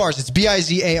 It's you're 2 right. R's. It's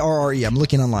B-I-Z-A-R-R-E. I'm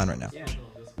looking online right now.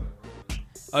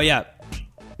 Oh, yeah.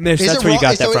 Mish, Is that's it where you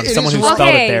wrong? got that So from. it Someone is who wrong? spelled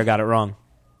Okay. it there got it wrong.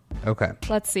 Okay.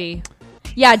 Let's see.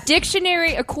 Yeah,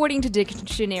 dictionary, according to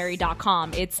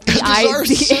dictionary.com, it's Dude,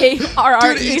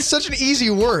 B-I-Z-A-R-R-E. it's such an easy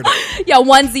word. Yeah,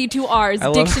 1 Z, 2 R's, I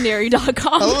love-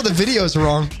 dictionary.com. I love the video's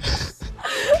wrong.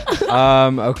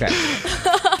 Okay.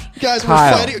 Guys,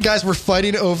 Kyle. we're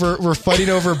fighting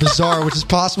over bizarre, which is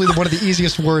possibly one of the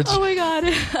easiest words. Oh my god.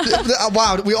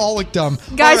 Wow, we all look dumb.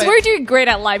 Guys, All right. we're doing great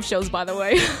at live shows, by the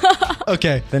way.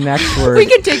 Okay. The next word... We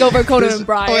can take over Conan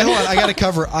O'Brien. Oh, wait, hold on. I got to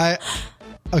cover.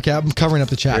 Okay, I'm covering up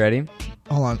the chat. You ready?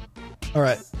 Hold on. All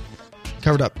right.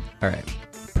 Covered up. All right.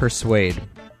 Persuade.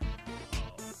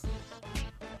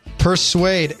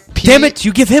 Persuade. Damn it,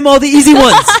 you give him all the easy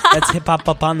ones. That's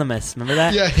hip-hop-eponymous. Remember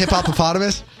that? Yeah,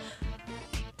 hippopotamus.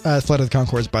 Flight of the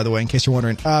Conchords, by the way, in case you're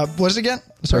wondering. What is it again?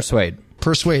 Sorry. Persuade.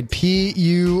 Persuade.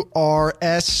 P-U-R-S-A-U-D-E.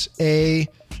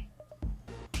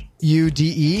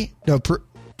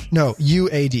 No,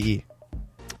 U-A-D-E.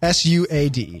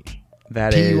 S-U-A-D-E.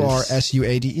 That is...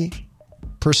 P-U-R-S-U-A-D-E.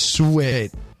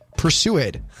 Persuade.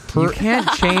 Persuade. You can't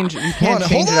change. You can't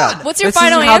change it hold up. on. What's your This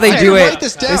final isn't how they answer? do Write it.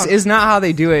 this down. This is not how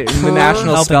they do it in the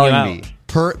National Helping Spelling you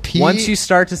Bee. Once you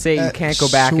start to say it, you can't go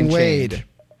back and Persuade. change.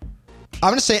 I'm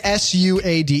going to say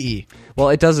S-U-A-D-E. Well,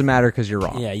 it doesn't matter because you're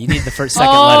wrong. Yeah, you need the second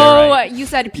letter right. You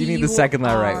said P. You need the second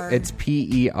letter right. It's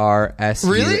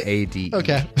P-E-R-S-U-A-D.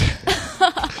 Okay.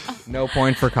 No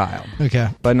point for Kyle. Okay.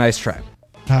 But nice try.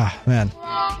 Ah, man.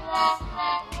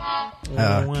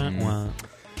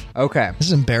 Okay. This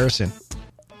is embarrassing.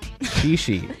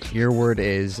 Shishi, your word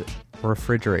is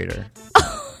refrigerator.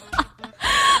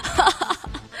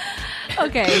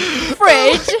 Okay.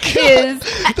 Fridge is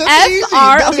That's easy.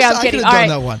 F-R. That is- Okay, I'm I kidding. could've All done right.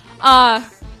 that one.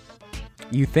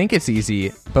 You think it's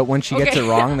easy, But when she gets it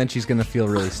wrong, then she's going to feel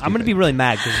really stupid. I'm going to be really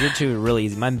mad because your two are really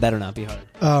easy. Mine better not be hard.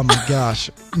 Oh my gosh.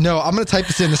 No, I'm going to type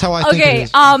this in. This is how I think it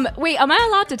is. Wait, am I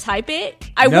allowed to type it?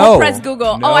 I No. won't press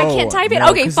Google. No. I can't type it?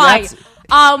 No, Okay, 'cause fine.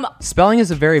 Spelling is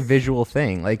a very visual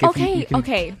thing. Like, if you can...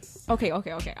 Okay.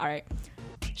 All right.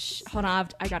 Hold on.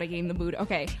 I got to get in the mood.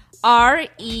 Okay.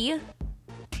 REFRIGI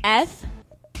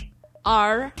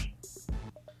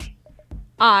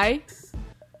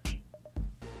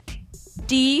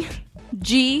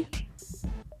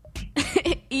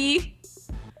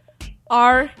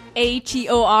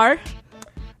DGERATOR.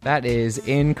 That is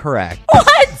incorrect.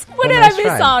 What? What did I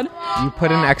miss on? You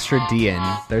put an extra D in.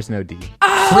 There's no D.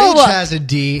 Fridge has a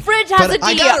D. Fridge has a D.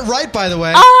 I got it right, by the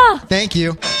way. Thank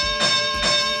you.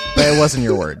 But it wasn't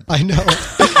your word. I know.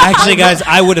 Actually, guys,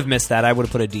 I would have missed that. I would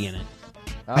have put a D in it.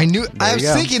 I knew. I was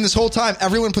thinking this whole time,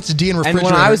 everyone puts a D in refrigerator.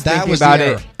 And when I was that thinking was about the it,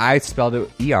 error. I spelled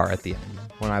it ER at the end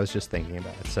when I was just thinking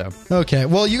about it. So Okay,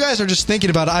 well, you guys are just thinking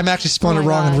about it. I'm actually spelling it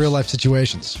wrong in real life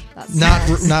situations. Not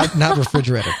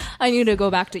refrigerator. I need to go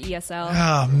back to ESL.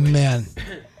 Oh man,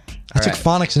 I took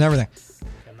phonics and everything.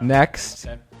 Next,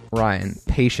 Ryan,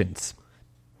 patience.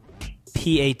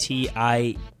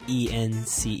 PATIENCE.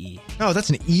 Oh, that's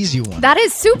an easy one. That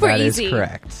is super That easy. is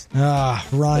correct. Ah,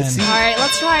 Ryan. All right,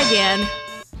 let's try again.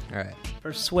 All right.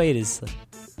 Persuade is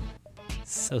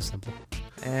so simple.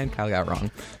 And Kyle got it wrong.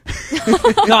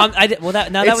 No, I did. Well,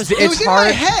 that was. It was in my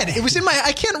head. It was in my.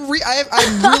 I can't read.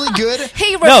 I'm really good.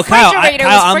 Hey, No, Kyle, refrigerator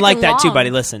Kyle, was I'm like freaking that too, long. buddy.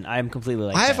 Listen, I am completely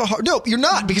like I that. have a hard. No, you're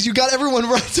not because you got everyone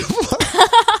right so far.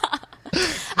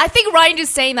 I think Ryan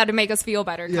just saying that to make us feel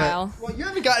better, Kyle. Well, you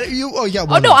haven't got you. Oh yeah.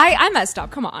 Oh no, I messed up.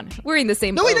 Come on, we're in the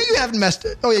same. No, boat. wait, no, you haven't messed.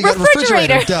 Oh yeah, you got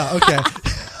refrigerator. Duh. Okay.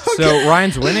 So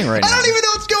Ryan's winning right now. I don't even know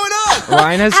what's going on.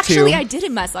 Ryan has Actually, two. I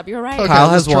didn't mess up. You're right. Okay, Kyle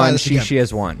let's has try one. this again. She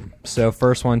has one. So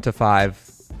first one to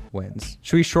 5 wins.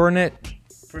 Should we shorten it?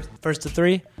 First to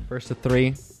 3. First to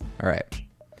 3. All right.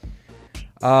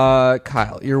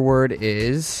 Kyle, your word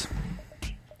is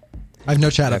I have no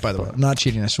chat up, by the way. I'm not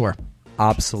cheating. I swear.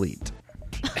 obsolete.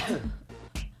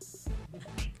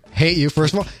 Hate you.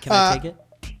 First of all. Can I take it?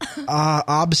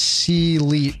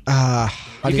 Obsolete.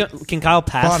 Can Kyle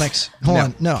pass? Phonics. Hold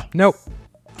on. No. Nope.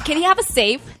 Can he have a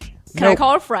save? Can I Nope.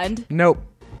 call a friend? Nope.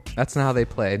 That's not how they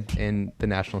played in the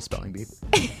National Spelling Bee.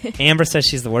 Amber says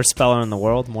she's the worst speller in the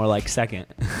world. More like second.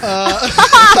 Guys,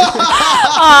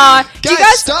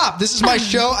 stop. This is my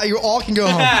show. You all can go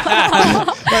home. All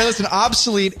right, listen.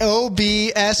 Obsolete.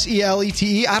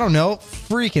 OBSELETE. I don't know.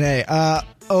 Freaking A.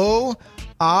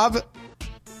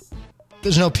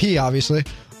 There's no P, obviously.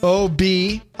 Ob.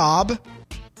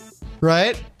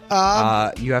 Right?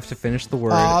 You have to finish the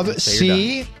word. and say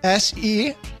you're done.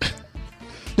 C-S-E.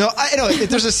 No, I know.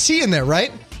 There's a C in there, right?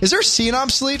 Is there a C in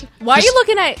obsolete? Why are you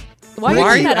looking at? Why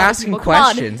are you asking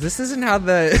questions? This isn't how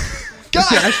the God,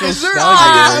 National is there? Spelling Bee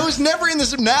I works. was never in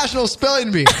this National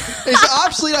Spelling Bee. Is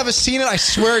obsolete? I've seen it. I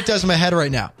swear it does in my head right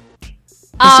now.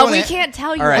 We can't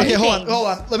tell you. All right. Okay, anything. hold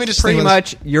on. Let me just Pretty think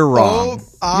much, you're wrong.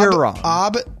 You're wrong.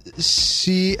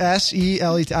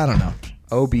 C-S-E-L-E-T. I don't know.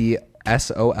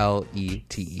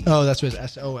 OBSOLETE. Oh, that's what it's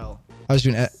S-O-L. I was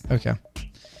doing it. Okay.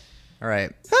 All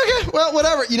right. Okay, well,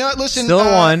 whatever. You know what? Listen. Still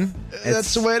one.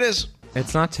 That's the way it is.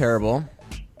 It's not terrible.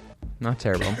 Not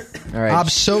terrible. All right.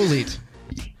 Obsolete.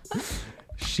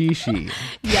 She.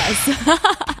 Yes.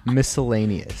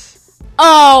 Miscellaneous.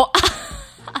 Oh.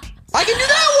 I can do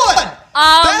that one.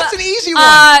 That's an easy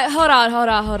one. Hold on.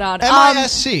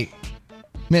 M-I-S-C.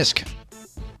 Misc.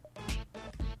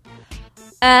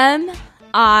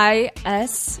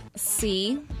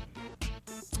 M-I-S-C.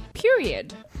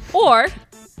 Period. Or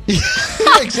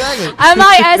Exactly.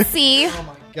 M-I-S-C. Oh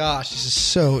my gosh, this is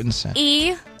so insane.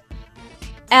 E-L-L-A-N.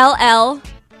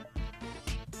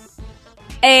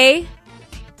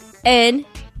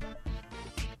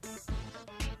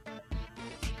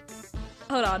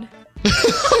 Hold on.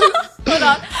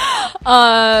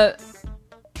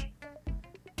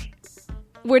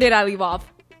 Where did I leave off?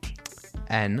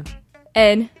 N.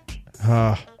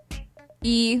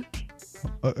 E.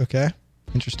 Okay.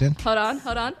 Interesting. Hold on.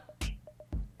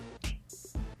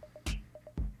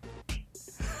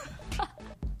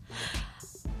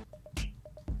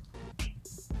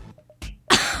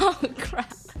 Oh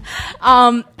crap.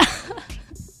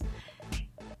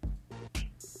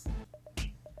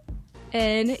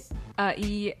 N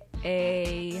E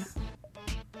A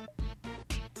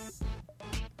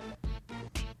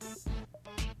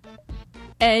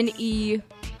N E.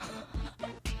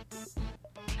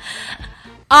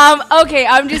 Okay,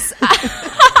 I'm just. Guys,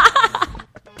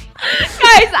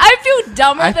 Guys, I feel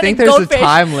dumber I than think a there's goldfish. a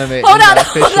time limit Hold in on, the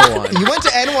hold official on. one. You went to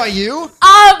NYU?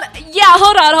 Yeah,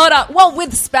 hold on. Well,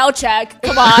 with spell check.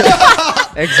 Come on.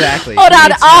 Exactly. Hold You on.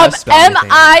 need to know spell anything.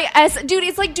 MIS. Dude,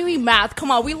 it's like doing math. Come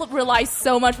on. We rely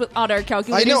so much on our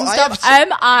calculators and stuff.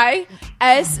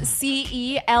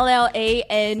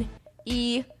 MISCELLANE.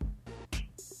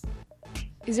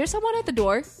 Is there someone at the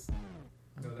door?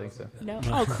 I don't think so. No.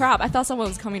 Oh, crap. I thought someone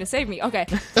was coming to save me. Okay.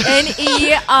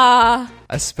 NE. A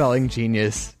spelling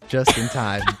genius just in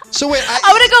time. So wait,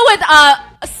 I'm gonna go with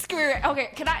screw.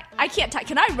 Okay, I can't type.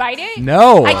 Can I write it?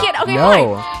 No. I can't. Okay,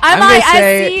 no. fine. I'm gonna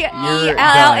say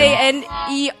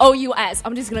MISCELLANEOUS.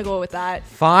 I'm just gonna go with that.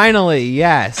 Finally,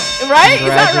 yes. Right? Is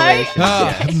that right?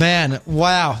 Oh, man.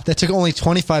 Wow. That took only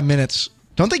 25 minutes.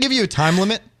 Don't they give you a time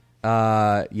limit?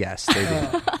 Yes, they do.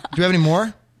 Do you have any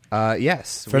more?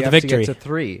 Yes. For we the have victory. to get to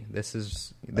 3.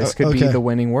 This could be the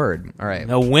winning word. All right.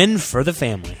 A win for the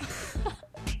family.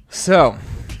 So,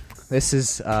 this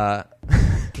is the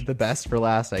best for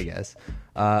last, I guess.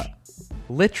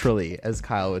 Literally, as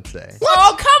Kyle would say. What?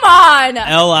 Oh, come on!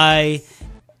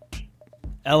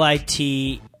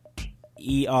 LITERALLY.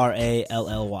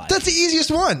 That's the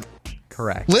easiest one.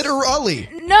 Correct. Literally.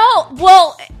 No,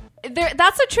 well,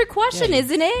 that's a trick question,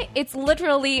 isn't it? It's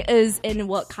literally is in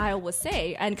what Kyle would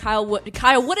say, and Kyle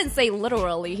wouldn't say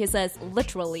literally. He says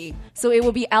literally, so it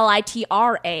would be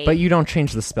LITRA. But you don't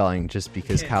change the spelling just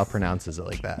because Kyle pronounces it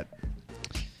like that.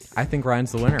 I think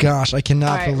Ryan's the winner. Gosh, I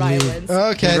cannot All right, Ryan believe. wins.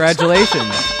 Okay.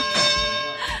 Congratulations.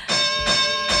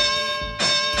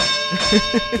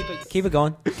 Keep it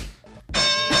going.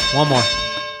 One more.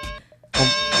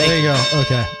 There you go.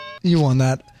 Okay. You won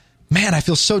that. Man, I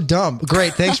feel so dumb.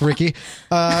 Great. Thanks, Ricky.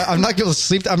 I'm not going to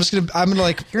sleep. I'm gonna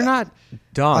like. You're not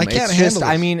dumb. I can't it's handle just, this.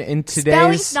 I mean, in today's.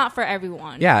 Spelling's not for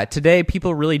everyone. Yeah, today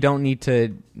people really don't need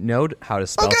to know how to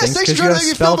spell Okay, things. thanks for 'cause trying to make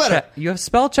me feel better. You have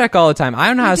spell check all the time. I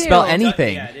don't know how to spell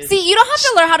anything. See, you don't have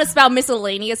to learn how to spell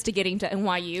miscellaneous to get into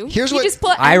NYU. Here's you what just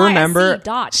put I MISC remember.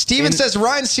 dot. Steven says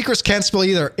Ryan Seacrest can't spell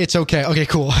either. It's okay. Okay,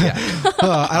 cool.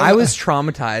 I was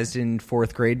traumatized in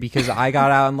 4th grade because I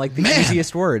got out on like the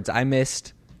easiest words. I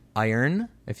missed iron,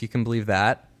 if you can believe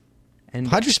that. And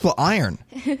how'd you spell iron?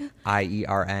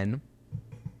 IERN.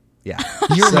 Yeah.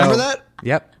 You remember that?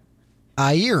 Yep.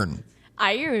 Iron.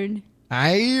 Iron.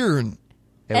 Iron.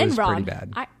 It was pretty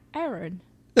bad. Iron.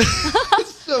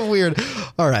 So weird.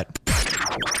 All right.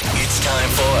 It's time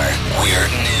for Weird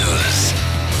News.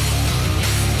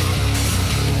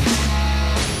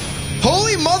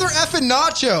 Holy Mother Effin'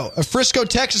 Nacho, a Frisco,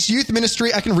 Texas youth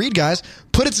ministry, I can read, guys,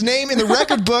 put its name in the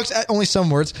record books, at only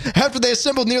some words, after they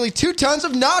assembled nearly 2 tons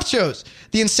of nachos.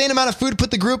 The insane amount of food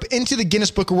put the group into the Guinness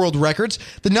Book of World Records.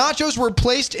 The nachos were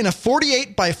placed in a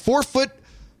 48 by 4 foot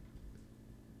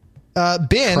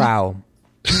bin. Crow.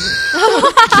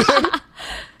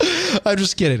 I'm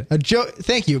just kidding. A joke.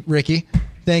 Thank you, Ricky.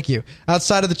 Thank you.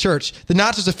 Outside of the church. The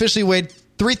nachos officially weighed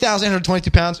 3,822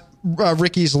 pounds.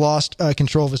 Ricky's lost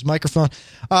control of his microphone.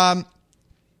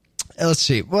 Let's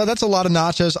see. Well, that's a lot of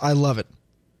nachos. I love it.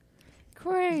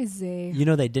 Crazy. You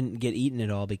know they didn't get eaten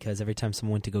at all because every time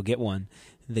someone went to go get one,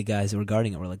 the guys that were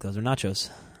guarding it were like, those are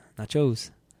nachos. Nachos.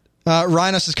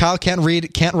 Rhino says Kyle can't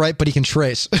read, can't write, but he can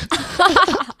trace.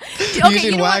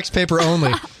 Using wax paper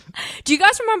only. Do you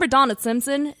guys remember Donna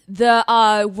Simpson, the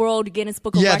World Guinness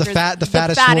Book of Records? the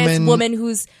fattest woman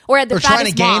who's the fattest trying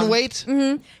to gain mom. weight.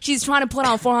 Mm-hmm. She's trying to put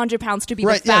on 400 pounds to be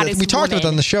right, the fattest. Yeah, we talked woman. about that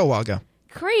on the show a while ago.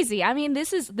 Crazy. I mean,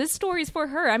 this story is for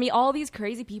her. I mean, all these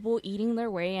crazy people eating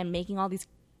their way and making all these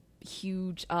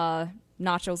huge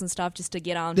nachos and stuff just to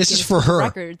get on. This Guinness is for Book of her.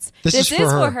 Records. This is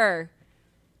for her.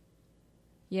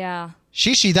 Yeah.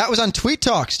 Shishi, that was on Tweet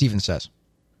Talk. Steven says.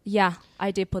 Yeah,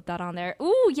 I did put that on there.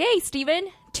 Ooh, yay, Steven.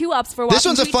 2 ups for watching This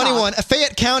one's a Tweet funny Talk. one. A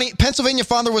Fayette County, Pennsylvania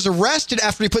father was arrested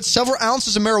after he put several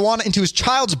ounces of marijuana into his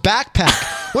child's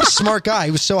backpack. What a smart guy.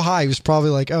 He was so high. He was probably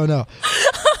like, oh no.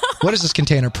 What is this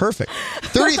container? Perfect.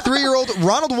 33-year-old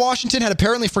Ronald Washington had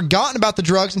apparently forgotten about the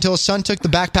drugs until his son took the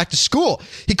backpack to school.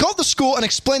 He called the school and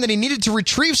explained that he needed to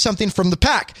retrieve something from the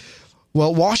pack.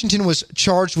 Well, Washington was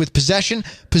charged with possession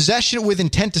with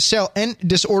intent to sell, and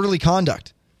disorderly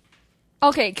conduct.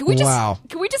 Okay, can we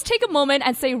just take a moment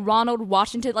and say Ronald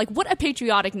Washington? Like, what a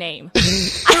patriotic name.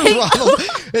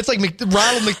 It's like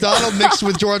Ronald McDonald mixed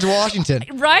with George Washington.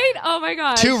 Right? Oh my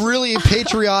god. 2 really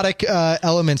patriotic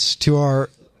elements to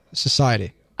our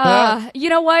society. You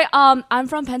know what? I'm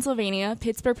from Pennsylvania,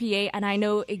 Pittsburgh, PA, and I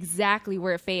know exactly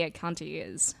where Fayette County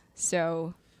is.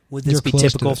 So would this be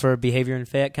typical for behavior in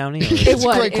Fayette County? It's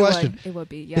a great question. It would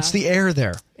be. Yeah. It's the air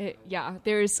there. Yeah.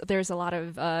 There's a lot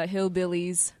of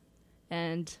hillbillies.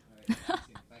 And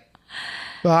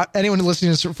anyone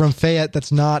listening from Fayette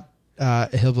that's not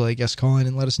a hillbilly, I guess, call in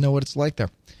and let us know what it's like there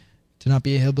to not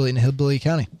be a hillbilly in a hillbilly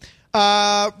county.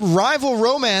 Rival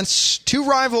romance. Two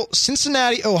rival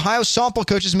Cincinnati, Ohio softball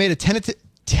coaches made a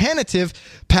tentative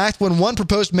pact when one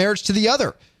proposed marriage to the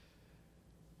other.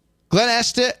 Glen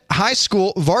Este High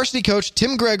School varsity coach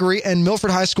Tim Gregory and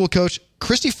Milford High School coach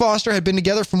Christy Foster had been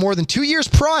together for more than 2 years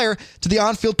prior to the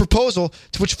on-field proposal,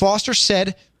 to which Foster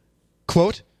said,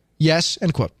 quote, yes,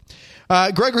 end quote.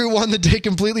 Gregory won the day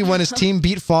completely when his team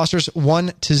beat Foster's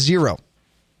 1-0.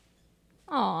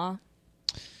 Aw.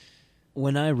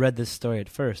 When I read this story at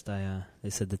first, they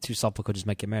said the two softball coaches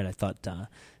might get married. I thought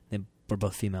they were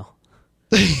both female.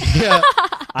 Yeah.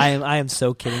 I am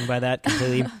so kidding by that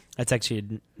completely. That's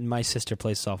actually my sister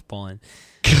plays softball, and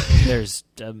there's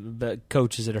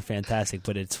coaches that are fantastic,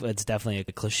 but it's definitely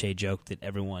a cliche joke that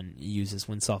everyone uses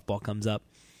when softball comes up.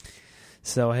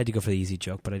 So I had to go for the easy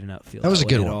joke, but I do not feel that was a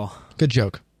good at one. all. Good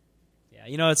joke.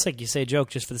 Yeah, it's like you say a joke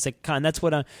just for the sake of con. That's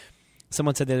what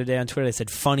someone said the other day on Twitter. They said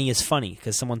funny is funny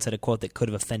because someone said a quote that could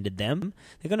have offended them.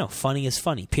 They go, no, funny is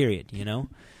funny, period,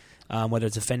 whether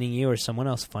it's offending you or someone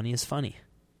else, funny is funny.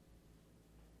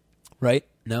 Right?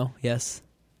 No? Yes?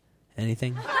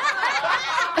 Anything?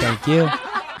 Thank you.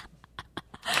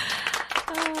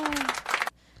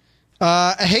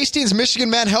 A Hastings, Michigan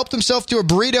man helped himself to a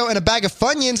burrito and a bag of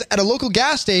Funyuns at a local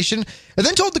gas station and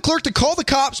then told the clerk to call the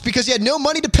cops because he had no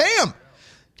money to pay him.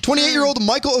 28-year-old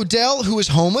Michael Odell, who is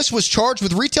homeless, was charged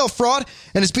with retail fraud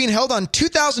and is being held on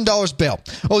 $2,000 bail.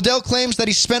 Odell claims that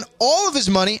he spent all of his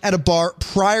money at a bar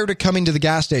prior to coming to the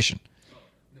gas station.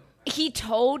 He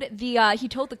told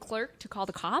the clerk to call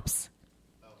the cops?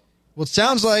 Well, it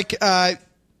sounds like,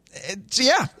 it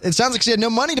sounds like he had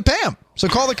no money to pay him. So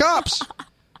call the cops.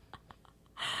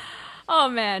 Oh,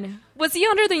 man. Was he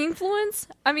under the influence?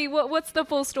 I mean, what's the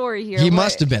full story here? He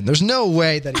must have been. There's no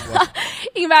way that he wasn't.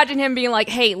 Imagine him being like,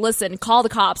 hey, listen, call the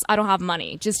cops. I don't have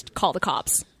money. Just call the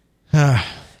cops. Have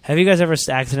you guys ever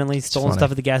accidentally stolen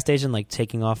stuff at the gas station, like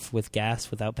taking off with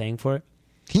gas without paying for it?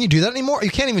 Can you do that anymore?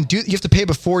 You can't even do it. You have to pay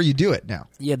before you do it now.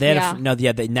 Yeah, they had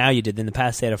now you did. In the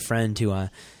past, they had a friend who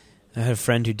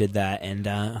did that, and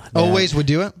always would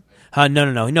do it.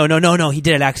 No. He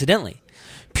did it accidentally,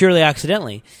 purely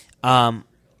accidentally.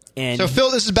 And so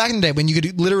Phil, this is back in the day when you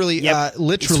could literally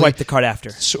swipe the card after,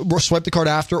 swipe the card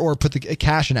after, or put the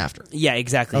cash in after. Yeah,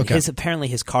 exactly. Okay. Apparently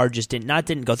his card just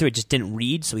didn't go through. It just didn't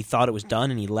read, so he thought it was done,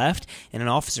 and he left. And an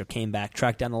officer came back,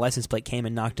 tracked down the license plate, came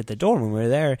and knocked at the door when we were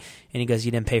there, and he goes,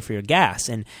 "You didn't pay for your gas."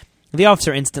 And the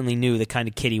officer instantly knew the kind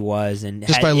of kid he was, and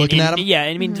just by looking at him. Yeah,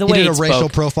 I mean the he way did he a racial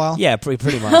spoke, profile. Yeah,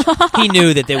 pretty much. He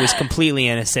knew that they was completely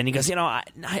innocent. He goes,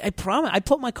 I promise, I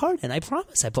put my card in. I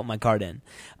promise, I put my card in.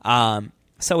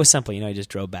 So it was simple, he just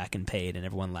drove back and paid, and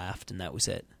everyone laughed, and that was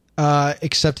it.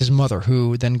 Except his mother,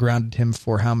 who then grounded him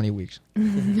for how many weeks?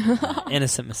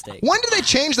 Innocent mistake. When did they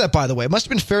change that, by the way? It must have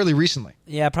been fairly recently.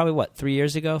 Yeah, probably 3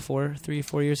 years ago? 4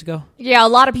 years ago? Yeah, a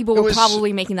lot of people were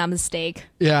probably making that mistake.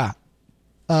 Yeah.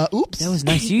 Oops. That was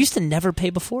nice. You used to never pay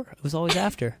before. It was always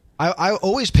after. I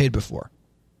always paid before.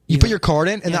 You put your card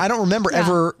in, and I don't remember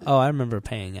ever... Oh, I remember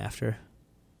paying after.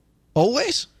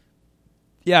 Always?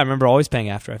 Yeah, I remember always paying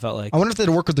after, I felt like. I wonder if they'd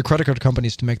work with the credit card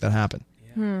companies to make that happen.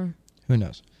 Yeah. Who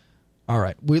knows? All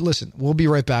right. We'll be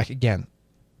right back again.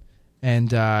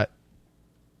 And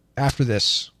after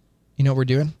this, you know what we're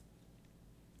doing?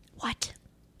 What?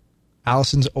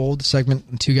 Allison's old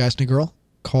segment, Two Guys and a Girl,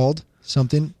 called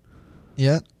something.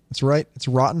 Yeah, that's right. It's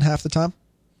rotten half the time.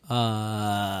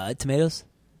 Tomatoes?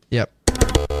 Yep.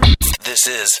 This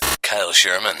is Kyle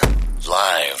Sherman,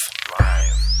 live.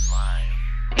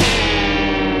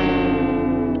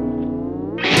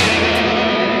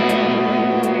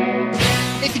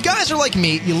 If you guys are like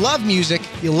me, you love music,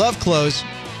 you love clothes,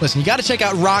 listen, you got to check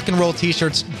out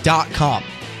rockandrolltshirts.com.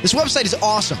 This website is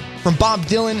awesome. From Bob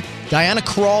Dylan, Diana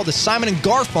Krall, to Simon and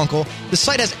Garfunkel, the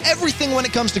site has everything when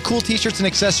it comes to cool t-shirts and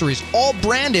accessories, all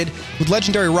branded with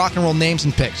legendary rock and roll names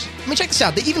and pics. I mean, check this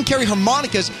out. They even carry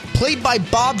harmonicas played by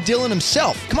Bob Dylan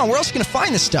himself. Come on, where else are you going to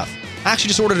find this stuff? I actually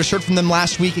just ordered a shirt from them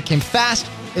last week. It came fast.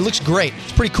 It looks great.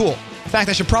 It's pretty cool. In fact,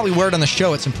 I should probably wear it on the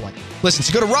show at some point. Listen,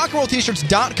 so go to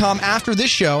rockandrolltshirts.com after this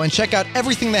show and check out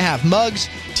everything they have. Mugs,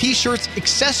 t-shirts,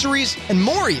 accessories, and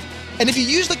more even. And if you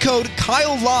use the code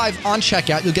KyleLive on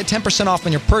checkout, you'll get 10% off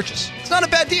on your purchase. It's not a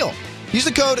bad deal. Use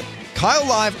the code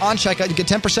KyleLive on checkout, you get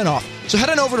 10% off. So head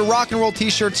on over to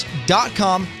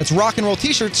rockandrolltshirts.com. That's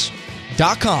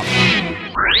rockandrolltshirts.com.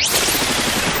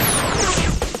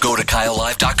 Go to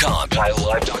KyleLive.com.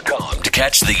 KyleLive.com to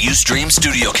catch the Ustream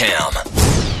Studio Cam.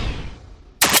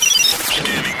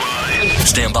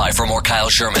 Stand by for more Kyle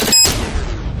Sherman.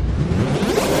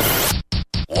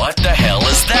 What the hell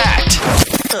is that?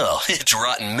 Oh, it's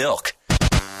rotten milk.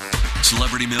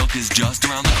 Celebrity milk is just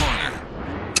around the corner.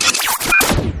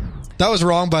 That was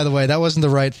wrong, by the way. That wasn't the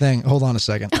right thing. Hold on a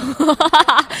second.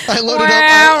 I loaded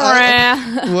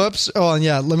up. Whoops. Oh, and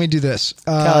yeah, let me do this.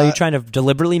 Kyle, are you trying to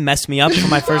deliberately mess me up for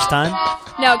my first time?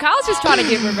 No, Kyle's just trying to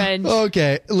get revenge.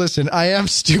 Okay, listen, I am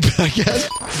stupid, I guess.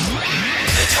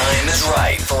 The time is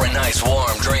right for a nice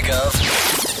warm drink of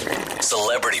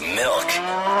celebrity milk.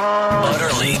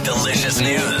 Utterly delicious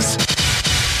news.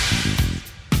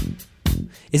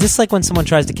 Is this like when someone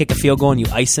tries to kick a field goal and you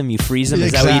ice them, you freeze them?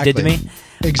 Is that what you did to me?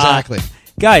 Exactly.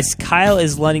 Guys, Kyle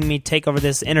is letting me take over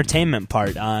this entertainment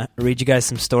part. Read you guys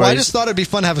some stories. Well, I just thought it'd be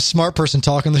fun to have a smart person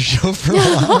talk on the show for a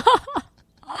while.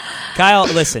 Kyle,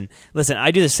 listen.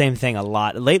 I do the same thing a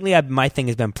lot. Lately, my thing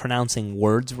has been pronouncing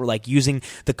words. We're like using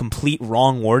the complete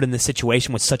wrong word in the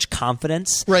situation with such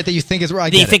confidence. Right, that you think is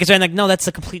right. You think it's right. Like, no, that's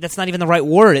not even the right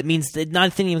word. It means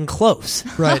nothing even close.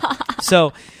 Right.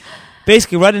 So,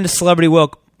 basically, right into celebrity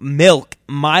milk.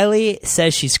 Miley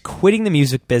says she's quitting the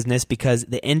music business because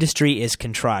the industry is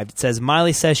contrived. It says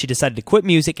Miley says she decided to quit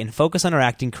music and focus on her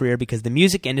acting career because the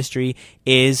music industry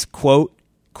is, quote,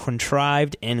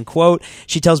 contrived, end quote.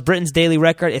 She tells Britain's Daily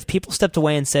Record, if people stepped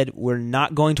away and said, we're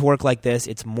not going to work like this,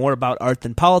 it's more about art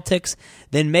than politics,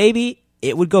 then maybe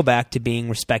it would go back to being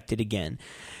respected again.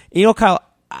 You know, Kyle,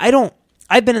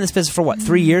 I've been in this business for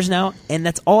 3 years now, and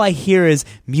that's all I hear is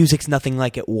music's nothing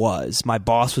like it was. My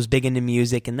boss was big into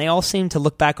music, and they all seem to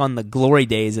look back on the glory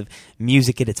days of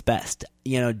music at its best.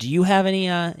 You know, do you guys have any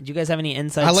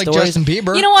inside stories? I like Justin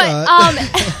Bieber. You know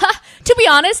what? To be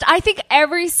honest, I think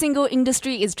every single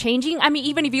industry is changing. I mean,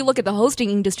 even if you look at the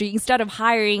hosting industry, instead of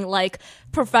hiring like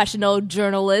professional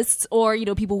journalists or, you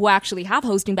know, people who actually have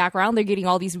hosting background, they're getting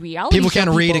all these reality people can't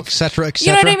read, etc., etc.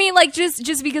 You know what I mean? Like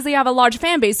just because they have a large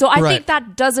fan base. So I think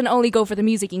that doesn't only go for the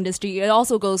music industry. It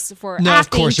also goes for acting of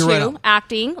course, too. Right.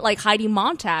 Acting, like Heidi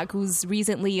Montag, who's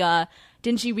recently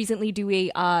didn't she recently do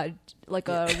a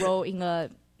role in a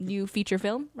new feature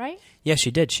film, right? Yeah,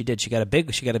 she did. She got a big.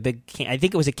 I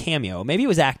think it was a cameo. Maybe it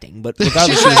was acting, but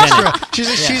regardless, she was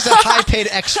in it. She's a high-paid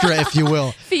extra, if you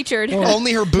will. Featured.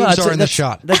 Only her boobs are in the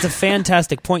shot. That's a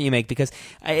fantastic point you make because,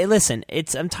 listen,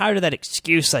 I'm tired of that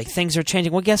excuse like things are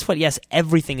changing. Well, guess what? Yes,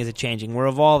 everything is changing. We're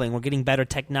evolving. We're getting better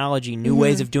technology, new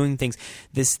ways of doing things.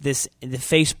 The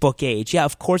Facebook age. Yeah,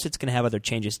 of course it's going to have other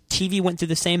changes. TV went through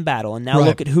the same battle, and now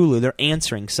look at Hulu. They're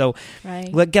answering. So,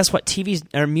 guess what?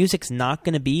 Music's not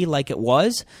going to be like it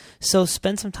was. So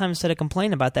spend some time instead of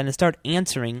complaining about that and start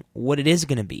answering what it is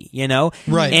going to be, you know?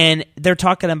 Right. And they're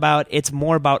talking about it's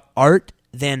more about art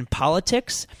than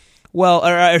politics. Well,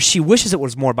 or she wishes it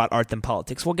was more about art than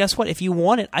politics. Well, guess what? If you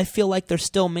want it, I feel like there's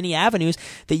still many avenues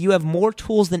that you have more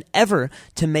tools than ever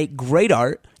to make great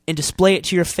art and display it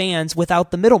to your fans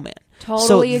without the middleman.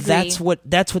 Totally agree. So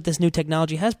that's what this new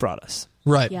technology has brought us.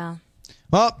 Right. Yeah.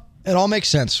 Well, it all makes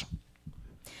sense.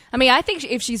 I mean, I think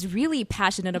if she's really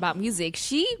passionate about music,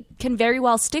 she can very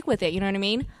well stick with it. You know what I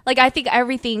mean? Like, I think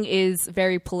everything is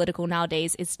very political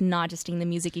nowadays. It's not just in the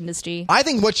music industry. I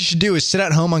think what you should do is sit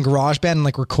at home on GarageBand and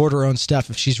like record her own stuff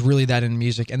if she's really that into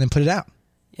music, and then put it out.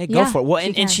 Yeah, go for it. Well,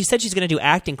 and she said she's going to do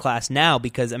acting class now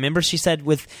because I remember she said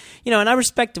and I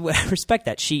respect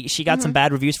that. She got some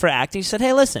bad reviews for acting. She said,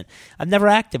 "Hey, listen, I've never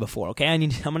acted before. Okay, I'm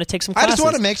going to take some classes. I just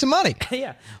want to make some money."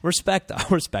 Yeah, respect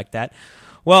that.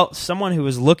 Well, someone who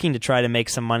is looking to try to make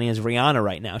some money is Rihanna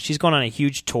right now. She's going on a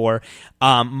huge tour.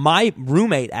 My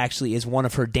roommate actually is one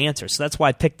of her dancers, so that's why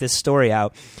I picked this story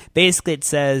out. Basically, it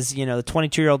says, the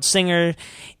 22-year-old singer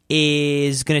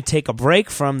is going to take a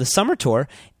break from the summer tour,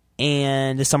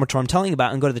 and the summer tour I'm telling you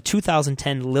about, and go to the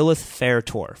 2010 Lilith Fair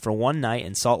tour for one night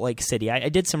in Salt Lake City. I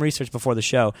did some research before the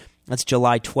show. That's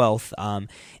July 12th.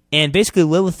 And basically,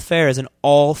 Lilith Fair is an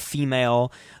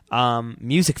all-female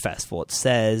music festival. It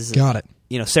says... Got it.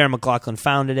 Sarah McLachlan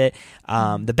founded it.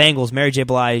 The Bangles, Mary J.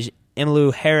 Blige,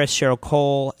 Emmylou Harris, Cheryl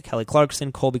Cole, Kelly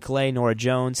Clarkson, Colby Calais, Nora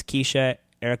Jones, Keisha,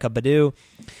 Erykah Badu,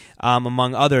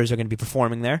 among others, are going to be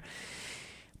performing there.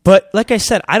 But like I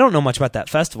said, I don't know much about that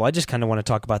festival. I just kind of want to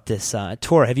talk about this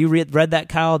tour. Have you read that,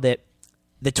 Kyle? That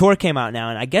the tour came out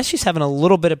now, and I guess she's having a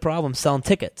little bit of problem selling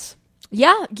tickets.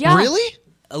 Yeah. Really?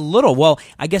 A little. Well,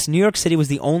 I guess New York City was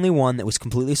the only one that was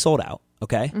completely sold out.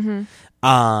 Okay.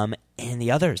 Mm-hmm. And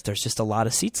the others, there's just a lot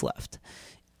of seats left.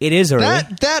 It is early.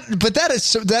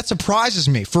 That surprises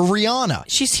me for Rihanna.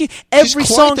 Every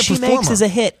song she performer. makes is a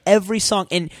hit. Every song.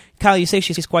 And Kyle, you say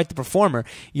she's quite the performer.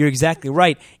 You're exactly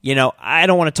right. You know, I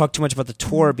don't want to talk too much about the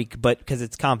tour because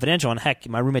it's confidential, and heck,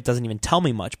 my roommate doesn't even tell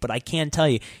me much, but I can tell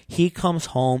you, he comes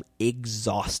home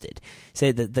exhausted.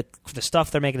 Say the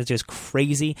stuff they're making is just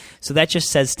crazy. So that just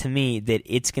says to me that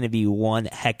it's going to be one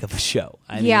heck of a show.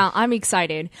 I'm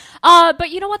excited. But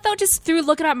you know what though? Just through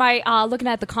looking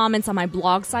at the comments on my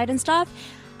blog site and stuff,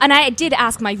 and I did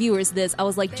ask my viewers this. I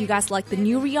was like, do you guys like the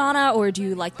new Rihanna or do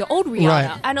you like the old Rihanna?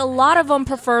 Right. And a lot of them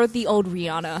prefer the old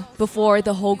Rihanna before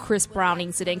the whole Chris Brown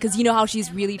incident, because you know how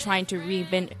she's really trying to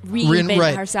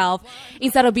reinvent herself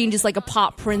instead of being just like a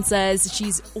pop princess.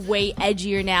 She's way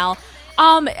edgier now.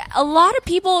 A lot of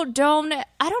people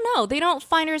they don't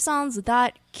find her songs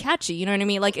that catchy. You know what I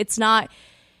mean? Like, it's not.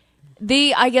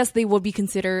 I guess they would be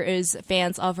considered as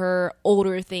fans of her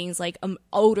older things, like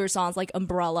older songs like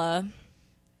Umbrella.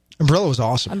 Umbrella was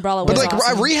awesome.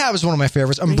 Awesome. Rehab is one of my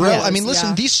favorites. Umbrella. I mean, listen,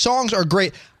 yeah. These songs are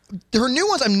great. Her new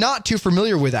ones I'm not too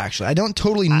familiar with, actually. I don't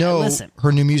totally know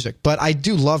her new music, but I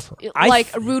do love her.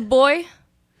 Like Rude Boy.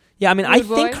 Yeah, I mean, I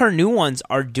think her new ones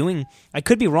are doing. I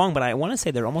could be wrong, but I want to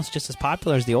say they're almost just as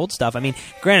popular as the old stuff. I mean,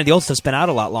 granted, the old stuff's been out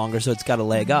a lot longer, so it's got a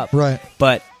leg up. Right.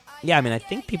 But yeah, I mean, I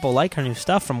think people like her new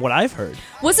stuff from what I've heard.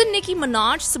 Wasn't Nicki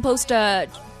Minaj supposed to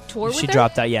tour with her? She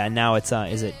dropped out. Yeah, and now it's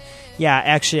is it? Yeah,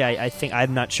 actually, I think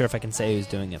I'm not sure if I can say who's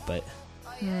doing it, but.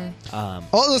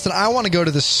 Listen, I want to go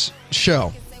to this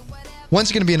show. When's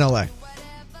it going to be in LA?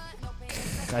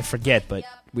 I forget, but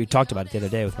we talked about it the other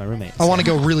day with my roommate. I want to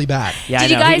go really bad. Yeah, I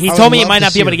know. He told me he might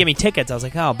not be able to get me tickets. I was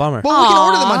like, oh, bummer. Well, we can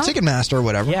order them on Ticketmaster or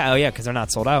whatever. Yeah, because they're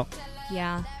not sold out.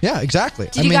 Yeah. Yeah, exactly.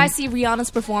 Did you guys see Rihanna's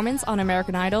performance on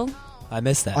American Idol? I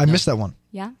missed that. I missed that one.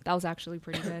 Yeah, that was actually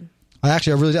pretty good. I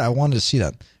really did. I wanted to see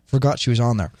that. Forgot she was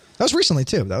on there. That was recently,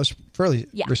 too. That was fairly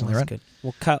recently, right? Good.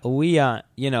 Well, we,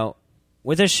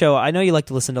 with this show, I know you like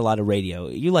to listen to a lot of radio.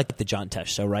 You like the John Tesh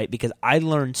show, right? Because I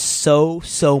learned so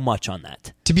much on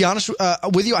that. To be honest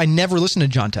with you, I never listened to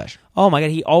John Tesh. Oh, my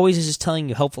God. He always is just telling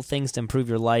you helpful things to improve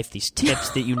your life, these tips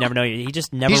that you never know. He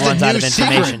just never runs out of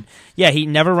information. Secret. Yeah, he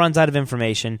never runs out of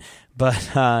information.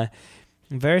 But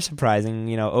very surprising.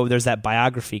 There's that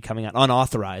biography coming out,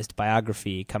 unauthorized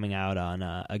biography coming out on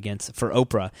for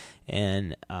Oprah.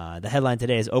 And the headline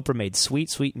today is Oprah made sweet,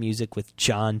 sweet music with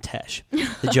John Tesh.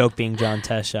 The joke being John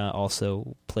Tesh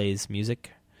also plays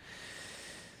music.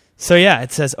 So yeah,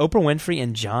 it says Oprah Winfrey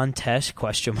and John Tesh, ?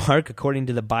 According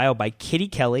to the bio by Kitty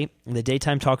Kelly, the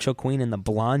daytime talk show queen and the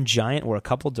blonde giant were a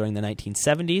couple during the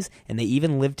 1970s, and they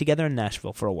even lived together in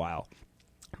Nashville for a while.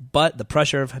 But the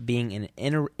pressure of being in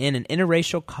an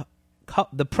interracial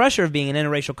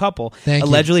couple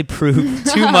allegedly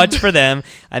proved too much for them.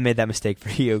 I made that mistake for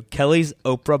you. Kelly's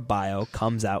Oprah bio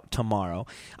comes out tomorrow.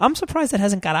 I'm surprised it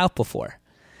hasn't got out before.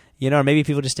 Or maybe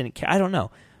people just didn't care. I don't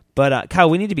know. But Kyle,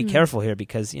 we need to be careful here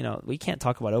because we can't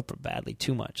talk about Oprah badly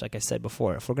too much. Like I said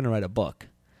before, if we're going to write a book,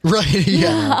 right?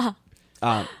 Yeah.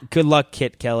 Good luck,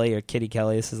 Kit Kelly or Kitty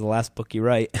Kelly. This is the last book you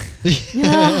write.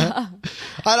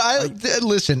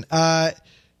 Listen,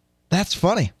 that's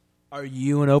funny. Are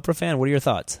you an Oprah fan? What are your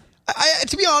thoughts?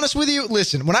 To be honest with you,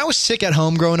 listen, when I was sick at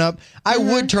home growing up, I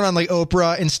would turn on like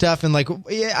Oprah and stuff, and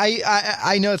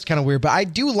I know it's kind of weird, but I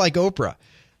do like Oprah.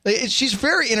 She's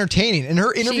very entertaining, and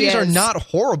her interviews are not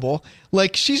horrible.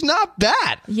 Like, she's not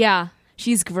bad. Yeah.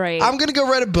 She's great. I'm gonna go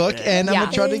write a book, and I'm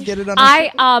gonna try to get it on.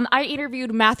 I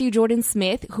interviewed Matthew Jordan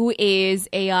Smith, who is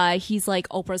he's like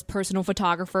Oprah's personal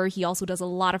photographer. He also does a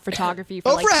lot of photography for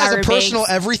Oprah has a personal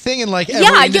everything in every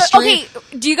industry. Okay,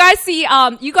 do you guys see?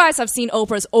 You guys have seen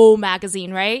Oprah's O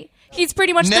magazine, right? He's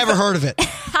pretty much never heard of it.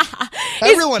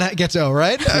 Everyone gets O,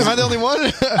 right? Am I the only one?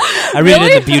 I read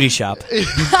it in the beauty shop.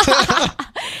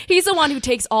 He's the one who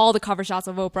takes all the cover shots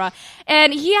of Oprah.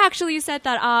 And he actually said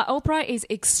that Oprah is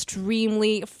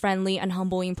extremely friendly and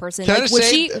humbling person. Can I just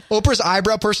say, Oprah's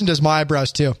eyebrow person does my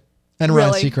eyebrows too. And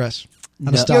Ryan Seacrest.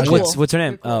 Anastasia. What's her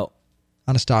name? Oh,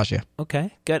 Anastasia.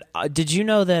 Okay, good. Did you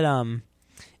know that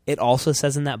it also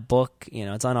says in that book,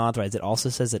 it's unauthorized, it also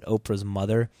says that Oprah's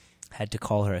mother had to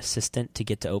call her assistant to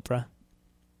get to Oprah?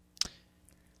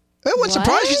 It wouldn't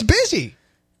surprise. She's busy.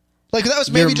 Like, that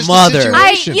was maybe Your just mother. a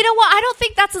situation. You know what? I don't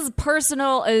think that's as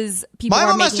personal as people My are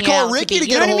mom making has to call out Ricky to to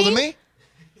get a hold of me.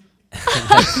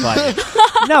 That's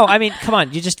funny. No, I mean, come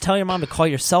on. You just tell your mom to call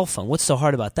your cell phone. What's so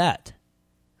hard about that?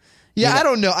 Yeah, I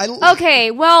don't know.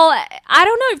 Okay, well, I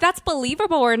don't know if that's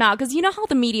believable or not, because you know how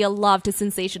the media love to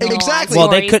sensationalize exactly. stories. Well,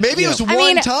 they could, maybe it was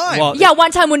one time. Well, yeah,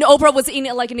 one time when Oprah was in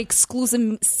like an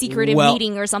exclusive secretive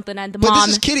meeting or something, and the mom. But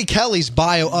this is Kitty Kelly's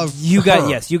bio of you guys. her.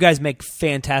 Yes, you guys make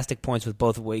fantastic points with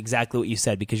both of exactly what you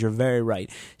said, because you're very right.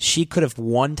 She could have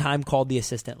one time called the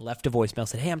assistant, left a voicemail,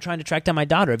 said, "Hey, I'm trying to track down my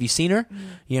daughter. Have you seen her?"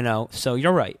 So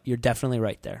you're right. You're definitely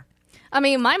right there. I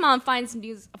mean, my mom finds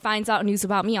out news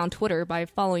about me on Twitter by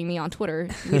following me on Twitter.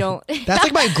 You don't. That's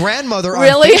like my grandmother on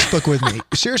Really? Facebook with me.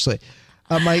 Seriously.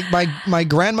 My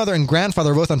grandmother and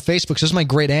grandfather are both on Facebook. So this is my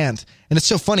great aunt, and it's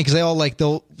so funny because they all like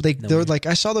they're like,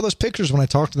 I saw those pictures when I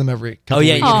talk to them every couple Oh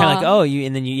yeah, weeks. you're kind of like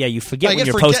and then you forget when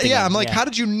you're posting. Yeah, them. I'm like, how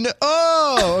did you know?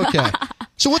 Oh, okay.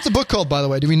 So what's the book called, by the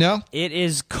way? Do we know? It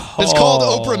is called. It's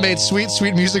called Oprah Made Sweet,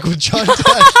 Sweet Music with John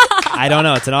Tesh. I don't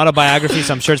know. It's an autobiography,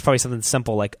 so I'm sure it's probably something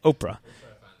simple like Oprah.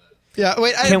 Yeah,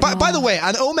 wait. By the way,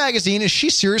 on O Magazine, is she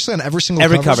seriously on every single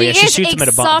cover? She Yeah, she is, shoots them at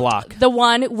a except block. the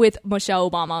one with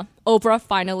Michelle Obama. Oprah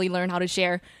finally learned how to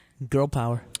share. Girl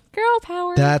power. Girl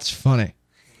power. That's funny.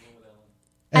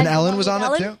 And Ellen was on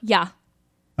Ellen? it too? Yeah.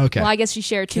 Okay. Well, I guess she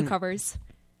shared two covers.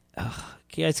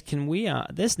 Guys, can we?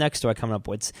 This next story coming up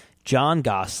with John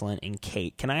Gosselin and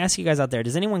Kate. Can I ask you guys out there?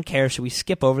 Does anyone care? Should we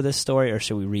skip over this story or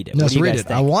should we read it? No, What do you read guys it.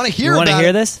 think? I want to hear. You want to hear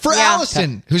it this for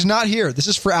Allison, who's not here. This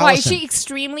is for Allison. Why is she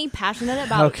extremely passionate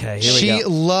about? Okay, here we go.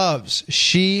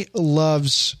 She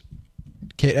loves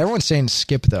Kate. Everyone's saying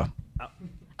skip though.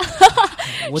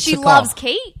 What's She the loves call?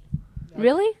 Kate.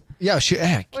 Really? Yeah, she. Or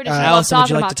does she love Allison, would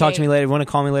you talking like about to talk to Kate? me later? You want to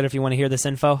call me later if you want to hear this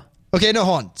info? Okay, no,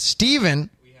 hold on.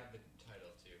 Steven. We have the title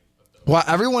too. Well,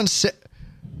 everyone's.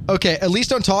 Okay, at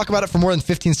least don't talk about it for more than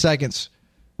 15 seconds.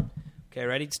 Okay,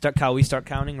 ready? Kyle, we start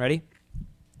counting. Ready?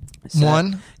 Set,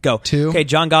 1, go. 2. Okay,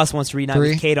 John Gosselin wants to reunite 3,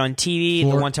 with Kate on TV.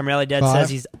 4, the One Time Reality Dad 5, says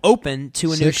he's open to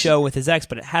a new 6, show with his ex,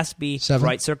 but it has to be 7,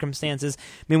 right circumstances.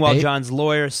 Meanwhile, 8, John's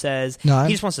lawyer says 9,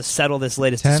 he just wants to settle this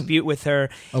latest 10, dispute with her.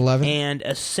 11, and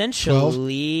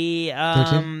essentially,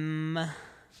 13,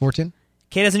 14.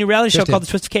 Kate has a new reality 15. show called The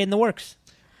Twist of Kate in the works.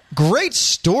 Great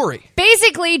story.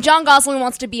 Basically, John Gosselin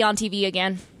wants to be on TV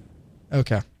again.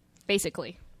 Okay.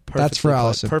 Basically. That's for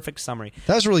Allison. Perfect summary.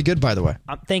 That was really good, by the way.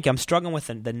 Thank you. I'm struggling with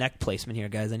the neck placement here,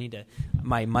 guys. I need to.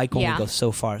 My mic only goes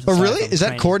so far. So oh, really? Is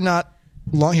that cord not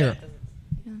long here?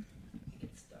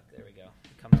 It's stuck. There we go.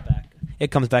 It comes back.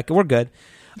 It comes back. We're good.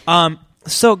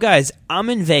 So, guys, I'm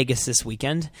in Vegas this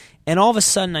weekend, and all of a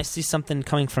sudden I see something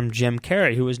coming from Jim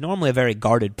Carrey, who is normally a very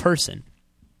guarded person.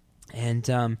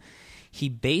 And he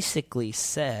basically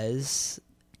says,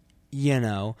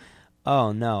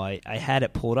 oh, no, I had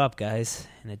it pulled up, guys,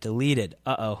 and it deleted.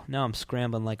 Uh-oh. Now I'm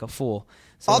scrambling like a fool.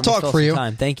 So I'll talk for you.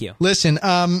 Time. Thank you. Listen,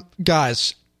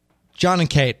 guys, John and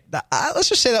Kate, let's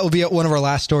just say that will be one of our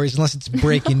last stories unless it's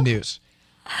breaking news.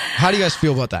 How do you guys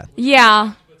feel about that?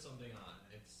 Yeah.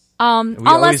 We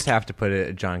always have to put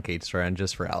a John Kate story on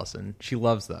just for Allison. She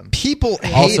loves them. People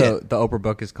hate also, it. the Oprah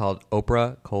book is called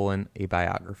Oprah: A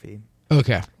Biography.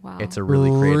 Okay. Wow. It's a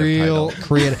really creative title.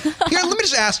 Here, let me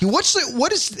just ask you,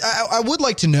 I would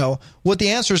like to know what the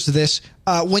answer is to this.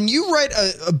 When you write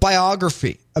a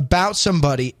biography about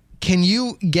somebody, can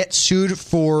you get sued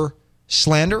for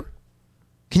slander?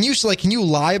 Can you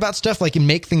lie about stuff, like and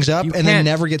make things up then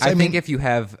never get sued? I think if you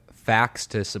have facts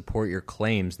to support your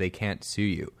claims, they can't sue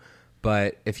you.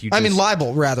 But if you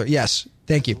libel, rather. Yes.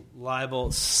 Thank you.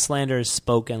 Libel, slander is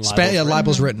spoken.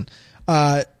 Libel's written.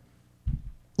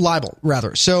 Libel,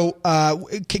 rather. So,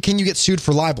 can you get sued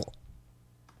for libel?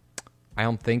 I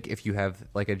don't think if you have,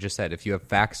 like I just said, if you have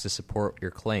facts to support your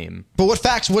claim. But what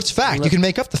facts? What's fact? You can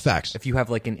make up the facts. If you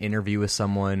have like an interview with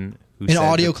someone who an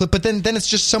audio clip, but then it's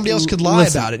just somebody else could lie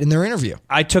about it in their interview.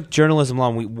 I took journalism law.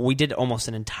 And we did almost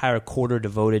an entire quarter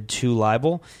devoted to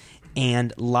libel,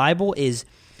 and libel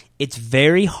it's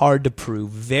very hard to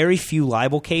prove. Very few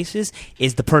libel cases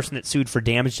is the person that sued for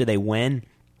damage. Do they win?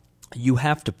 You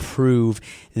have to prove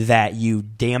that you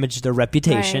damaged their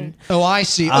reputation. Right. Oh, I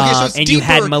see. Okay, so it's and deeper. you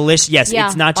had malicious. Yes, Yeah.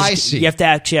 it's not just. I see. You have to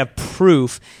actually have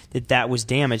proof that was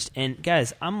damaged. And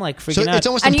guys, I'm like freaking out. It's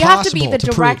almost And you have to be the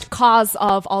impossible to direct prove. cause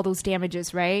of all those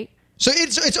damages, right? So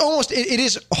it's almost it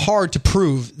is hard to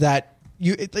prove that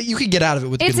you could get out of it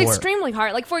with a It's good lawyer. extremely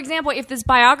hard. Like, for example, if this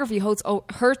biography hurts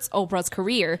Oprah's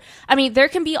career, I mean, there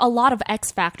can be a lot of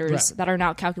X factors that are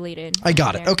not calculated. I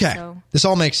got it. Okay, this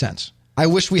all makes sense. I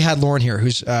wish we had Lauren here,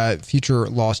 who's future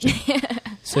law student.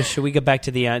 So should we get back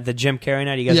to the Jim Carrey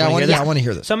night? You guys I want to hear this? I want to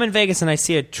hear this. So I'm in Vegas and I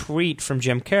see a tweet from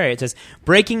Jim Carrey. It says,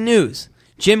 "Breaking news.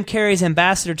 Jim Carrey's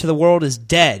ambassador to the world is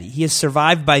dead. He is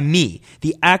survived by me,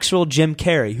 the actual Jim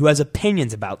Carrey, who has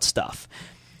opinions about stuff."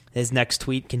 His next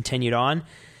tweet continued on.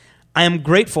 "I am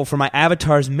grateful for my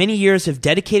avatar's many years of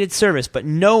dedicated service, but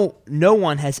no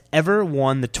one has ever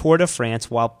won the Tour de France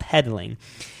while pedaling."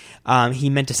 He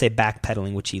meant to say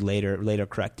backpedaling, which he later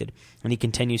corrected. And he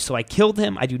continues, "So I killed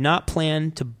him. I do not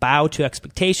plan to bow to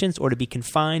expectations or to be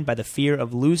confined by the fear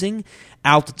of losing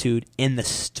altitude in the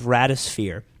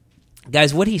stratosphere."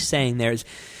 Guys, what he's saying there is,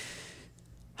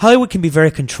 Hollywood can be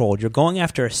very controlled. You're going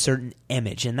after a certain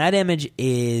image, and that image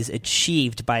is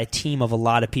achieved by a team of a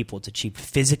lot of people. It's achieved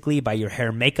physically by your hair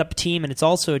and makeup team, and it's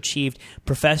also achieved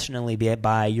professionally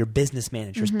by your business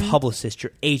managers, publicist,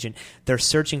 your agent. They're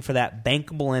searching for that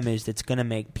bankable image that's going to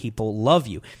make people love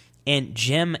you. And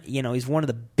Jim, he's one of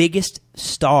the biggest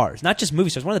stars, not just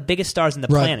movie stars, one of the biggest stars on the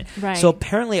planet. Right. So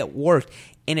apparently it worked.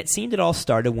 And it seemed it all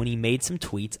started when he made some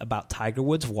tweets about Tiger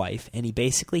Woods' wife, and he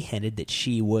basically hinted that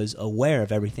she was aware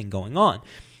of everything going on.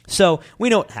 So we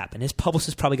know what happened. His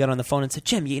publicist probably got on the phone and said,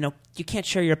 Jim, you can't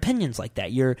share your opinions like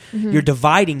that. You're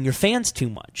dividing your fans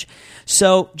too much.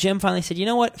 So Jim finally said, you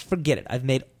know what? Forget it. I've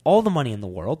made all the money in the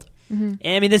world. And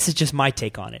I mean, this is just my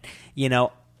take on it.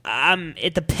 I'm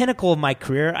at the pinnacle of my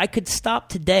career. I could stop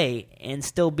today and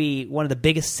still be one of the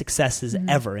biggest successes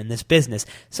ever in this business.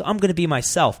 So I'm going to be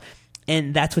myself.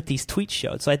 And that's what these tweets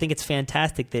showed. So I think it's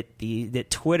fantastic that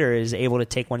Twitter is able to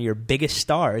take one of your biggest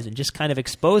stars and just kind of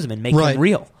expose them and make them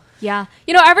real. Yeah.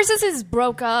 Ever since his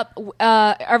breakup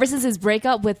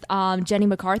with Jenny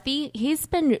McCarthy, he's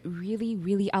been really,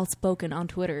 really outspoken on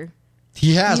Twitter.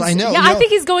 He has, I know. Yeah, I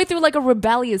think he's going through like a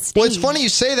rebellious stage. Well, it's funny you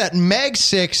say that.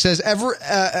 Meg6 says,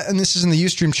 and this is in the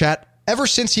Ustream chat, ever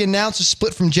since he announced a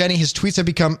split from Jenny, his tweets have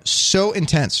become so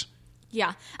intense.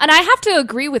 Yeah, and I have to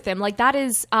agree with him. Like, that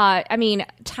is,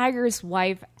 Tiger's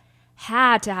wife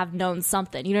had to have known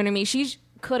something. You know what I mean? She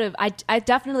could have, I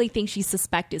definitely think she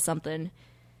suspected something.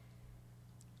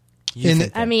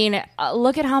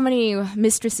 Look at how many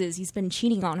mistresses he's been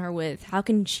cheating on her with. How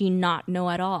can she not know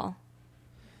at all?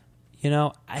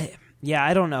 I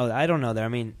don't know. I don't know there. I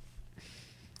mean,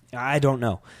 I don't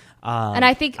know. And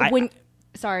I think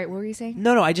sorry, what were you saying?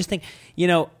 No, I just think,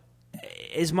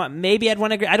 maybe I'd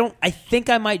want to agree. I think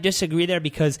I might disagree there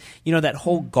because, that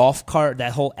whole golf cart,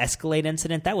 that whole Escalade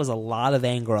incident, that was a lot of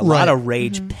anger, a lot of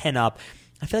rage pin up.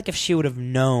 I feel like if she would have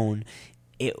known,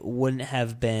 it wouldn't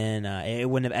have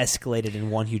escalated in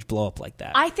one huge blow up like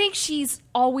that. I think she's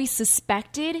always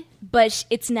suspected, but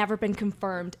it's never been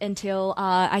confirmed until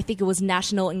I think it was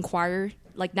National Enquirer,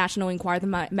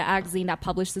 the magazine that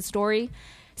published the story.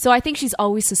 So I think she's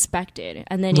always suspected,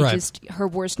 and then her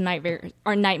worst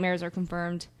nightmares are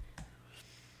confirmed.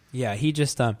 Yeah, he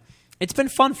just it's been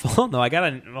fun for him though. I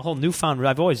got a whole newfound.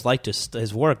 I've always liked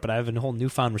his work, but I have a whole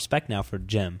newfound respect now for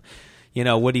Jim.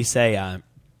 What'd he say?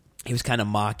 He was kind of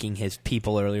mocking his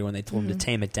people earlier when they told him to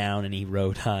tame it down, and he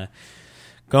wrote,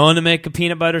 "Going to make a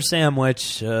peanut butter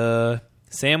sandwich.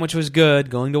 Sandwich was good.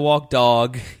 Going to walk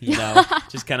dog."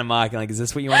 Just kind of mocking, like, "Is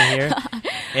this what you want to hear?"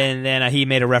 And then he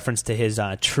made a reference to his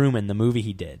Truman, the movie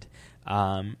he did.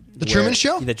 The Truman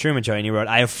Show? The Truman Show. And he wrote,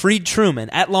 "I have freed Truman.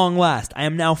 At long last, I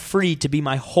am now free to be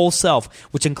my whole self,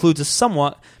 which includes a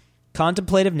somewhat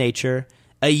contemplative nature,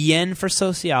 a yen for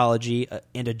sociology,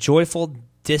 and a joyful,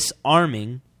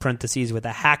 disarming, parentheses, with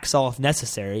a hacksaw if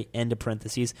necessary, end of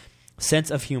parentheses,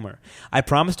 sense of humor. I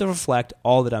promise to reflect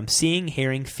all that I'm seeing,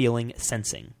 hearing, feeling,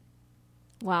 sensing."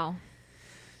 Wow.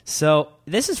 So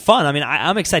this is fun. I mean,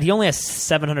 I'm excited. He only has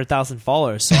 700,000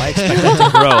 followers, so I expect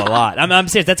that to grow a lot. I'm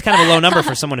serious. That's kind of a low number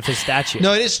for someone of his stature.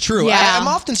 No, it is true. Yeah. I'm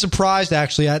often surprised,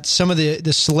 actually, at some of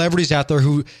the celebrities out there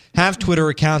who have Twitter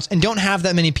accounts and don't have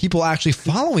that many people actually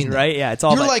following them. Right? Yeah, it's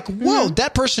all You're like, whoa,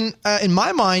 that person, in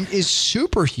my mind, is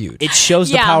super huge. It shows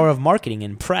the power of marketing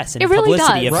and press and really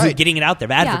publicity does. of getting it out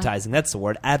there. Advertising. That's the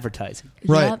word. Advertising.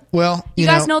 Right. Yep. Well, you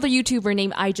guys know the YouTuber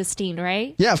named iJustine,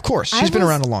 right? Yeah, of course. She's been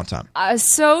around a long time. I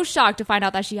was so shocked to find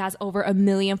out that she has over 1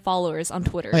 million followers on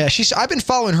Twitter. Oh, yeah, I've been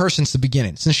following her since the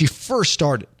beginning, since she first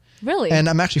started. Really? And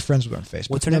I'm actually friends with her on Facebook.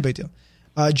 What's her no name? big deal.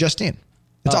 Justine.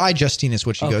 It's iJustine is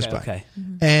what she goes by. Okay.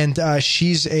 And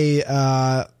she's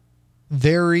a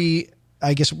very,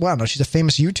 she's a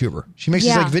famous YouTuber. She makes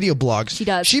these video blogs. She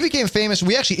does. She became famous.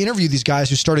 We actually interviewed these guys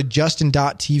who started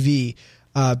Justin.tv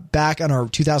back on our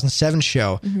 2007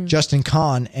 show, Justin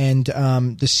Kahn, and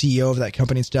the CEO of that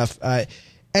company and stuff.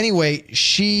 Anyway,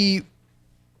 she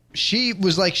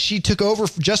was like, she took over.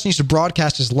 Justin used to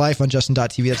broadcast his life on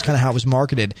Justin.tv. That's kind of how it was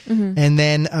marketed. And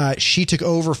then she took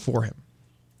over for him.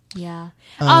 Yeah.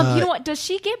 You know what? Does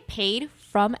she get paid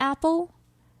from Apple?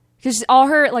 Because all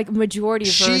her, majority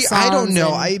of her songs. I don't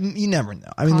know. You never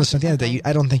know. I mean, listen, at the end of the day,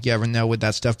 I don't think you ever know with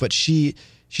that stuff. But she's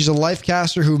a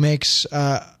lifecaster who makes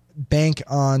bank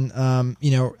on,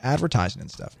 advertising and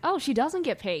stuff. Oh, she doesn't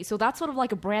get paid. So that's sort of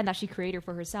like a brand that she created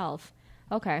for herself.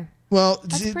 Okay. Well,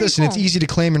 listen, It's easy to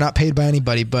claim you're not paid by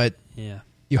anybody, but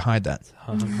you hide that.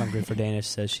 Hungry for Danish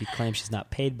says she claims she's not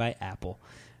paid by Apple.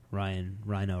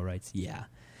 Rhino writes, yeah.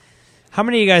 How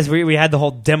many of you guys, we had the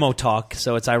whole demo talk,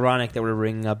 so it's ironic that we're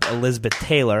bringing up Elizabeth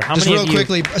Taylor. Just real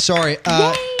quickly, sorry.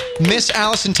 Miss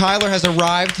Allison Tyler has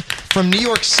arrived from New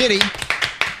York City.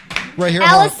 Right here.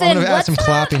 Allison, I'm going to add some what's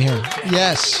clapping here.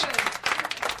 Yes.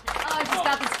 I just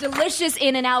got this delicious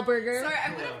In-N-Out burger. Sorry,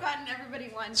 I would have gotten everybody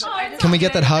one. Can we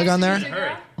get that hug on there?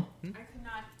 Hurry.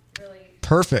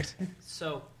 Perfect.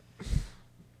 So,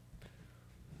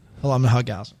 Hold on, I'm going to hug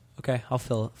Allison. okay, I'll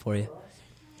fill it for you.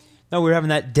 No, we were having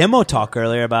that demo talk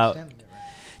earlier about...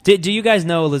 Do you guys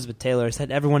know Elizabeth Taylor?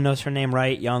 Said everyone knows her name,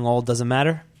 right? Young, old, doesn't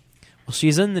matter. Well,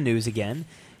 she's in the news again.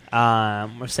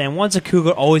 We're saying once a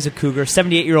cougar, always a cougar.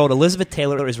 78-year-old Elizabeth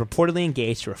Taylor is reportedly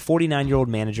engaged to her 49-year-old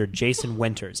manager, Jason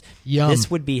Winters. Yum. This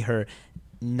would be her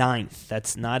 9th.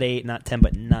 That's not 8, not 10,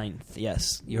 but 9th.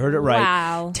 Yes, you heard it right.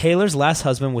 Wow. Taylor's last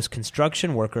husband was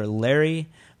construction worker Larry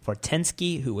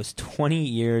Fortensky, who was 20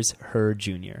 years her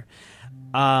junior.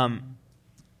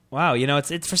 Wow,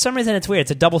 it's for some reason it's weird.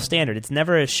 It's a double standard. It's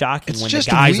never as shocking when the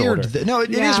guy's weird. older. No, it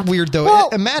is weird though. Well-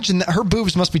 Imagine that her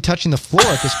boobs must be touching the floor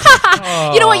at this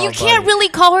point. You know what? You can't really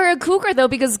call her a cougar, though,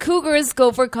 because cougars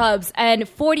go for cubs, and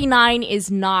 49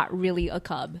 is not really a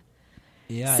cub.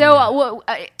 Yeah. So,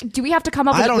 do we have to come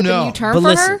up I with, don't with know. a new term But for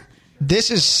listen, her?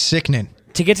 This is sickening.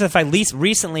 to get to the fight, at least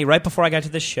recently, right before I got to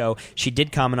this show, she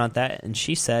did comment on that, and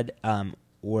she said,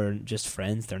 "We're just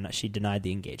friends." They're not. She denied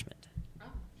the engagement.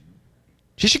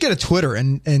 She should get a Twitter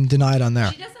and deny it on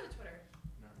there. She does have a Twitter.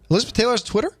 Elizabeth Taylor has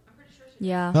Twitter?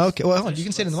 Yeah. Okay, well, hold on. You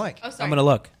can say it in the mic. Oh, sorry. I'm gonna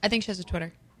look. I think she has a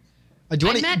Twitter. Do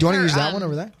you want to use that one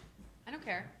over there? I don't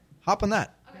care. Hop on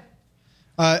that.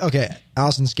 Okay,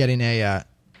 Allison's getting a...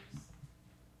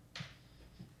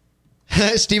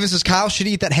 Steven says, Kyle should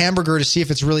eat that hamburger to see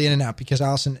if it's really In-N-Out, because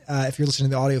Allison, if you're listening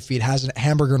to the audio feed, has a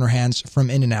hamburger in her hands from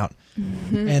In-N-Out.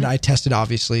 And I tested,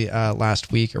 obviously,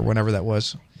 last week or whenever that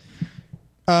was.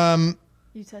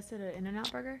 You tested an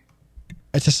In-N-Out burger?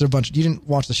 I tested a bunch. You didn't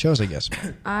watch the shows, I guess.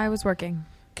 I was working.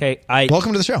 Okay,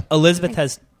 Welcome to the show. Elizabeth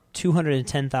has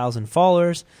 210,000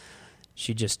 followers.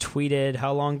 She just tweeted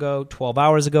how long ago? 12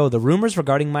 hours ago. The rumors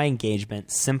regarding my engagement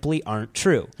simply aren't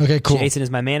true. Okay, cool. Jason is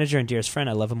my manager and dearest friend.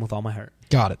 I love him with all my heart.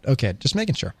 Got it. Okay, just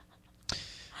making sure.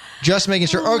 Just making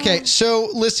sure. Okay, so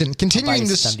listen, continuing Buying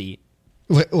this... some time to eat.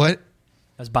 What?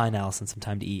 I was buying Allison some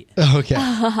time to eat. Okay,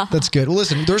 that's good. Well,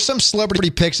 listen, there's some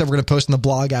celebrity pics that we're going to post on the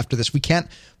blog after this. We can't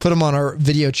put them on our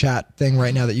video chat thing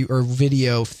right now, or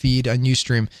video feed on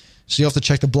Ustream, so you'll have to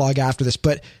check the blog after this.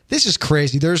 But this is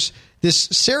crazy. There's this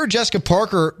Sarah Jessica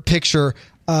Parker picture,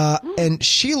 and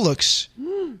she looks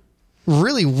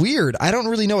really weird. I don't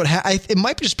really know what it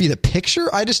might just be the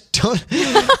picture. I just don't.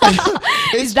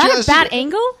 Is that a bad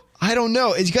angle? I don't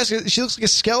know. She looks like a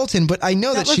skeleton, but I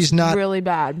know that she's not really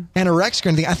bad. anorexic or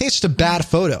anything. I think it's just a bad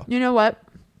photo. You know what?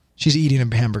 She's eating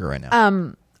a hamburger right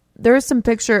now. There was some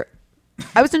picture.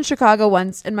 I was in Chicago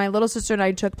once, and my little sister and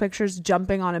I took pictures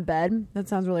jumping on a bed. That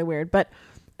sounds really weird, but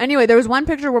anyway, there was one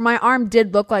picture where my arm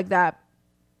did look like that,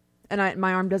 and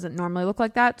my arm doesn't normally look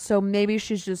like that. So maybe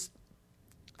she's just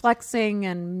flexing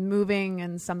and moving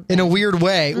and something in a weird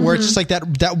way, where it's just like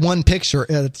that one picture.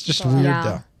 It's just weird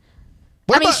though.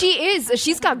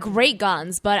 She's got great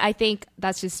guns, but I think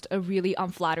that's just a really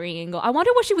unflattering angle. I wonder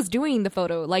what she was doing in the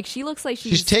photo. Like, she looks like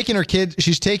she's taking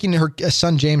her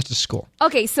son James to school.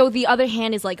 Okay, so the other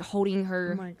hand is like holding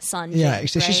her son. Yeah,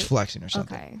 James, she's right? flexing or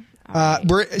something. Okay. All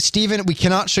right. Steven, we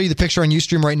cannot show you the picture on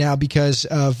Ustream right now because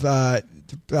of I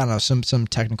don't know, some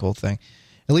technical thing.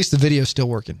 At least the video is still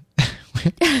working.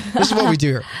 This is what we do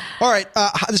here. All right,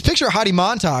 this picture of Heidi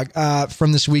Montag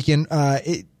from this weekend.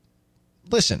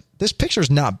 Listen, this picture is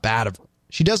not bad of her.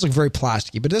 She does look very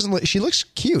plasticky, but she looks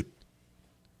cute.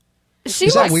 Is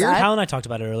that weird? Kyle and I talked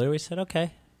about it earlier. We said,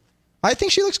 okay. I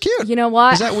think she looks cute. You know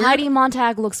what? Is that weird? Heidi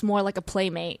Montag looks more like a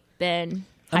playmate than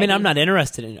I mean, I'm not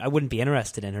interested in. I wouldn't be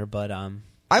interested in her, but I'm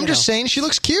just saying she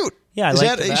looks cute. Yeah, I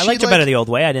liked her better the old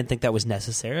way. I didn't think that was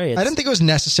necessary. I didn't think it was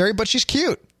necessary, but she's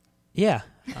cute. Yeah.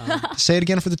 Say it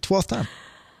again for the 12th time.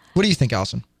 What do you think,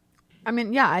 Allison? I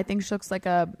mean, yeah, I think she looks like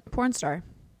a porn star.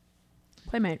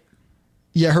 Playmate.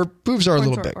 Yeah, her boobs are a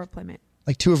little big. Or playmate.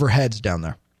 Like two of her heads down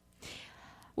there.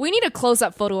 We need a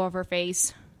close-up photo of her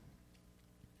face.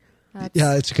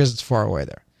 Yeah, it's because it's far away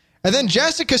there. And then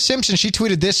Jessica Simpson, she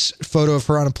tweeted this photo of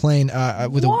her on a plane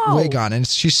with a wig on, and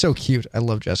she's so cute. I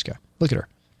love Jessica. Look at her.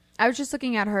 I was just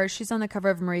looking at her. She's on the cover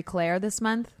of Marie Claire this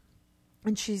month,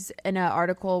 and she's in an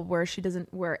article where she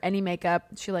doesn't wear any makeup.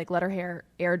 She let her hair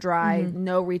air dry,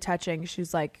 no retouching.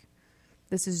 She's like,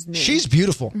 this is me. She's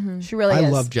beautiful. She really is. I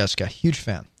love Jessica. Huge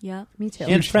fan. Yeah, me too.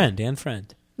 And friend.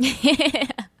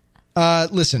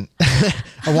 Listen, I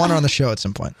want her on the show at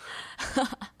some point.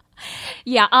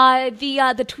 Yeah,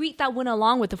 the tweet that went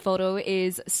along with the photo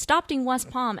is stopped in West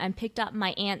Palm and picked up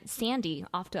my Aunt Sandy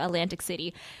off to Atlantic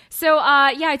City. So,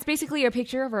 yeah, it's basically a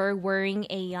picture of her wearing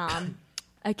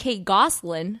a Kate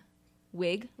Gosselin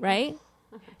wig, right?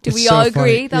 Do we all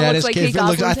agree? Funny. That looks like Kate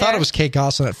Gosselin's I thought hair? it was Kate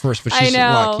Gosselin at first, but she's a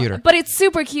lot cuter. But it's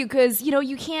super cute because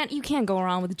you can't go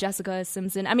wrong with Jessica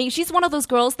Simpson. I mean, she's one of those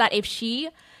girls that if she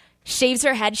shaves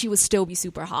her head, she would still be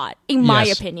super hot, in my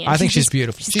opinion. I think she's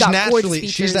beautiful. She's naturally,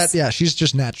 she's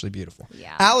just naturally beautiful.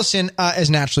 Yeah. Allison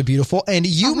is naturally beautiful, and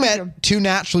you met two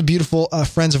naturally beautiful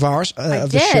friends of ours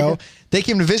of the did. show. They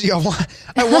came to visit you.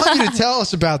 I want you to tell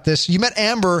us about this. You met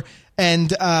Amber and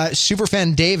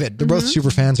superfan David. They're both super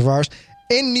fans of ours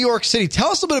in New York City. Tell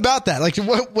us a little bit about that.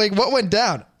 What went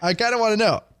down? I kind of want to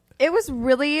know. It was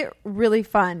really, really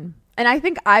fun. And I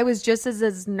think I was just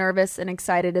as nervous and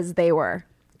excited as they were.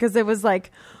 Because it was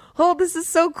like, oh, this is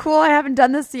so cool. I haven't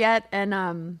done this yet. And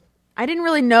I didn't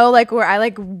really know where I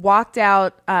walked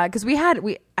out. Because we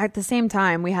at the same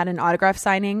time, we had an autograph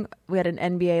signing. We had an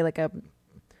NBA, a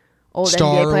old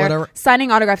Star NBA player or whatever,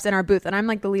 signing autographs in our booth. And I'm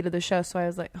the lead of the show. So I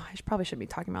was like, I probably shouldn't be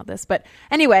talking about this. But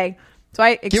anyway, so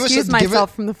I excused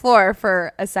myself from the floor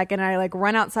for a second. And I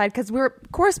run outside because we were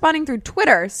corresponding through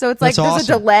Twitter. So it's That's there's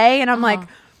awesome. a delay. And I'm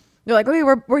they're like, okay,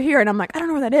 we're here. And I'm like, I don't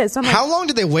know where that is. So I'm How long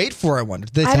did they wait for? I wonder.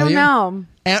 Did they tell you? I don't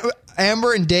know.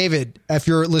 Amber and David, if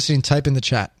you're listening, type in the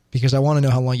chat because I want to know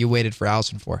how long you waited for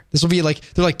Allison for. This will be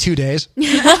they're 2 days.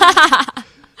 They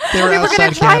were We were outside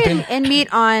going to try camping. and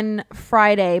meet on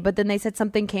Friday, but then they said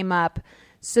something came up.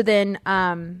 So then,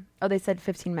 they said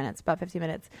 15 minutes, about 15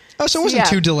 minutes. Oh, so it wasn't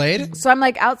too delayed? So I'm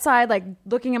outside,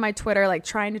 looking at my Twitter,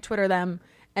 trying to Twitter them.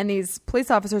 And these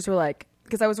police officers were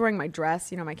because I was wearing my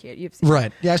dress, my kid. You've seen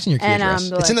Right. Yeah, I've seen your kid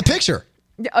dress. It's in the picture.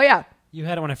 Oh, yeah. You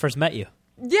had it when I first met you.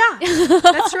 Yeah,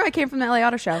 that's true. I came from the LA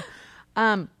Auto Show.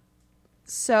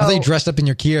 So I thought you dressed up in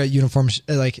your Kia uniforms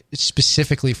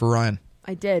specifically for Ryan.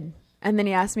 I did. And then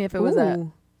he asked me if it was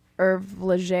a Hervé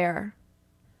Leger.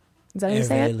 Is that how you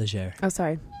say it? Leger. Oh,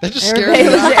 sorry. That just scared me.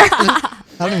 I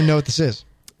don't even know what this is.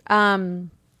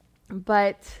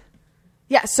 But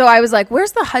yeah, so I was like,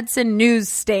 where's the Hudson News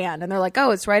stand? And they're like,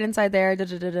 oh, it's right inside there. Da,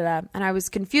 da, da, da, da. And I was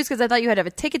confused because I thought you had to have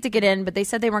a ticket to get in, but they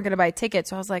said they weren't going to buy a ticket.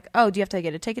 So I was like, oh, do you have to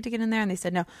get a ticket to get in there? And they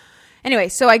said no. Anyway,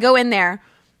 so I go in there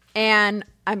and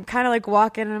I'm kind of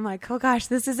walking and I'm like, oh gosh,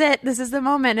 this is it. This is the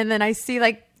moment. And then I see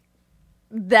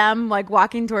them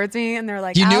walking towards me and they're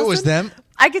like, You knew Allison? it was them?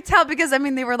 I could tell because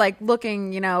they were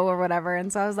looking, or whatever.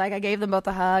 And so I was I gave them both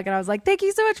a hug and I was like, thank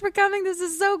you so much for coming. This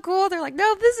is so cool. They're like,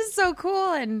 no, this is so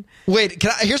cool. And wait,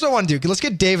 here's what I want to do. Let's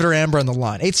get David or Amber on the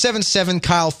line.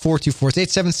 877-KYLE-424.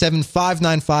 It's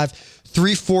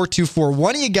 877-595-3424.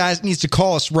 One of you guys needs to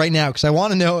call us right now because I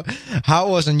want to know how it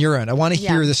was on your end. I want to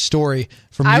hear this story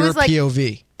from your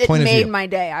POV. It point of made view. my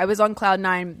day. I was on cloud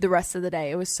 9 the rest of the day.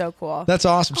 It was so cool. That's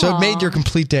awesome. So it made your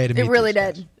complete day to meet It really these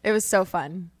guys. did. It was so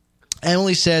fun.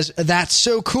 Emily says, that's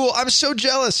so cool. I'm so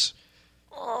jealous.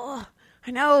 Oh,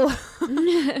 I know.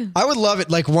 I would love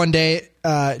it one day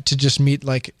to just meet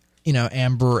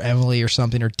Amber or Emily or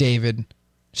something or David,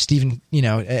 Steven,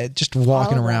 just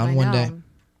walking around one day.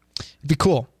 It'd be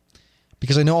cool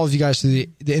because I know all of you guys through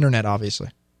the internet, obviously.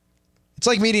 It's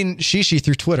like meeting Shishi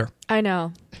through Twitter. I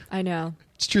know.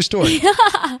 It's a true story.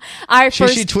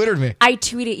 She Twittered me. I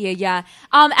tweeted you, yeah.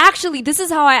 Actually, this is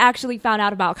how I actually found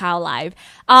out about Kyle Live.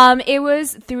 It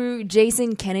was through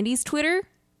Jason Kennedy's Twitter.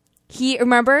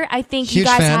 Remember, I think you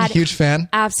guys had... Huge fan.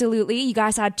 Absolutely. You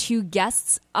guys had 2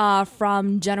 guests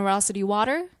from Generosity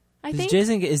Water, I think.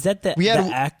 Jason, is that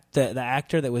the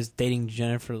actor that was dating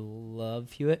Jennifer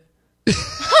Love Hewitt?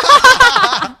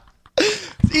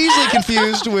 Easily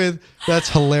confused with... That's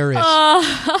hilarious.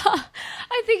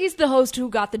 I think he's the host who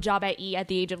got the job at E! At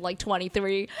the age of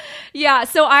 23. Yeah,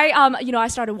 so I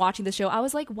started watching the show. I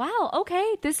was like, wow,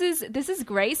 okay, this is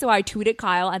great. So I tweeted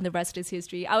Kyle, and the rest is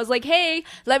history. I was like, hey,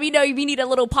 let me know if you need a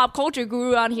little pop culture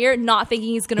guru on here. Not thinking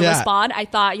he's gonna respond. I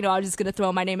thought I was just gonna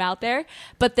throw my name out there,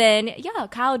 but then yeah,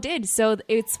 Kyle did. So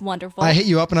it's wonderful. I hit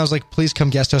you up and I was like, please come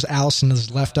guest host. Allison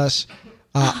has left us,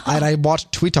 and I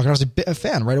watched Tweet Talk and I was a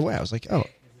fan right away. I was like, oh,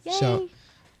 yay. So.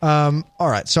 All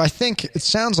right, so I think it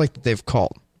sounds like they've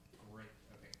called.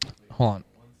 Hold on.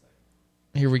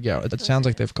 Here we go. It sounds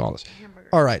like they've called us.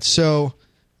 All right, so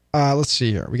let's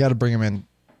see here. We got to bring them in.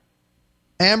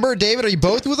 Amber, David, are you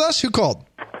both with us? Who called?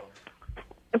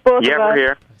 Both yeah, we're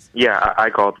here. Yeah,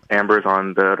 I called. Amber's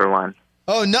on the other line.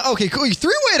 Oh, no. Okay, cool. You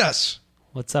three-wayed us.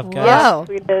 What's up, guys? Wow.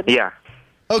 We did. Yeah.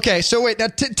 Okay, so wait. Now,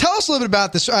 tell us a little bit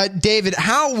about this. David,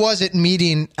 how was it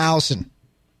meeting Allison?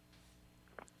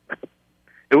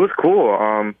 It was cool.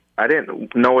 I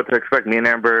didn't know what to expect. Me and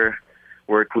Amber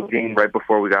were tweeting right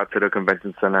before we got to the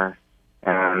convention center,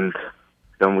 and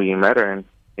then we met her, and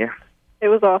yeah. It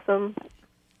was awesome.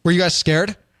 Were you guys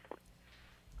scared?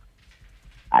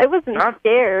 I wasn't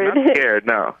scared. Not scared,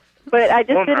 no. But I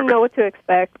just didn't know what to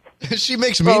expect. She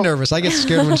makes me nervous. I get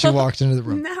scared when she walks into the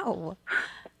room. No.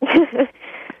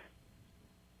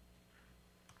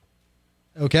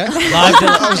 Okay.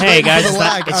 Hey guys,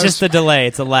 it's just the delay.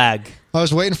 It's a lag. I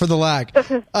was waiting for the lag.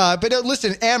 But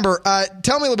listen, Amber,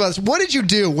 tell me a little about this. What did you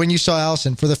do when you saw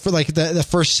Allison for the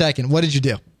first second? What did you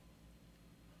do?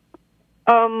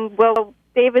 Well,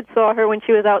 David saw her when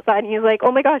she was outside, and he was like,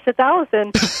 "Oh my gosh, it's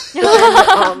Allison!"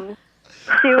 And,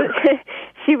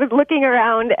 she was looking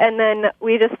around, and then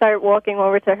we just started walking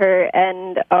over to her,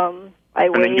 and I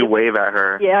waved. And then you wave at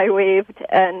her. Yeah, I waved,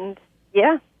 and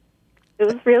yeah, it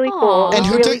was really cool. And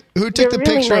who took the really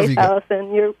picture nice, of you guys?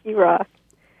 Allison? You rock.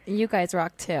 You guys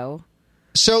rock too.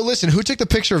 So listen, who took the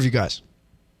picture of you guys?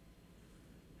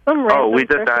 Some random we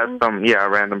just person. had a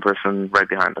random person right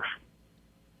behind us.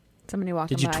 Somebody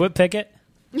walking Did you by. twit pick it?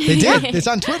 They did. It's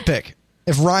on TwitPic.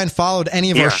 If Ryan followed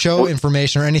any of our show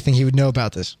information or anything, he would know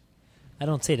about this. I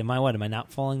don't see it. Am I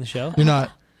not following the show? You're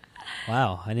not.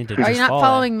 Wow, I need to. Are you not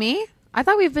following me? I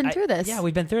thought we've been through this. Yeah,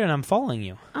 we've been through it, and I'm following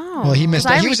you. Oh, Well, he missed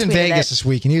it. He was in retweeted Vegas it. this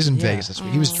week, and he was in Vegas this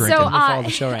week. He was drinking. So, I'm gonna follow the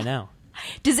show right now.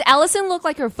 Does Allison look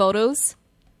like her photos?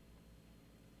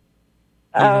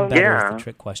 Even better yeah. is the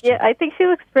trick question. Yeah, I think she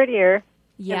looks prettier.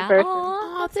 Yeah. In person.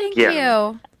 Oh, thank Yeah.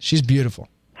 you. She's beautiful.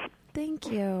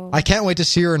 Thank you. I can't wait to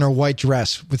see her in her white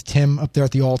dress with Tim up there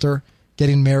at the altar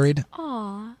getting married.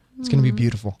 Aw. It's going to be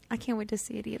beautiful. I can't wait to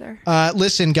see it either.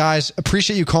 Listen, guys,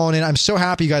 appreciate you calling in. I'm so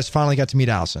happy you guys finally got to meet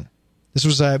Allison. This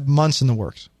was months in the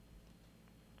works.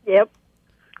 Yep.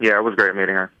 Yeah, it was great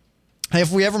meeting her. Hey,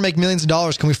 if we ever make millions of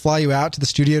dollars, can we fly you out to the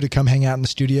studio to come hang out in the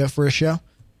studio for a show?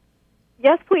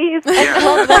 Yes, please. I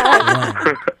love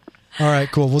that. All right,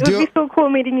 cool. We'll It do would it. be so cool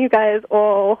meeting you guys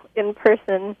all in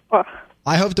person. Oh.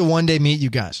 I hope to one day meet you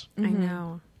guys. I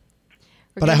know.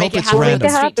 But I hope Make it it's happen with random. the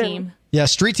street Happen. team. Yeah,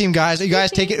 street team guys. You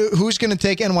guys take it. Who's going to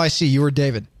take NYC? You or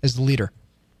David as the leader?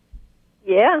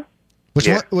 Yeah, Which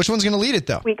one's going to lead it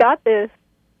though? we got this.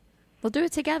 We'll do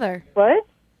it together. What?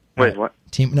 Wait, what?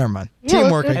 Team. Never mind. Yeah,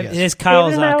 Teamwork. let's I do It guess. is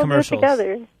Kyle's David and I will do it commercials.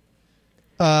 together.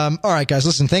 All right, guys.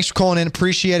 Listen. Thanks for calling in.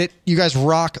 Appreciate it. You guys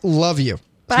rock. Love you.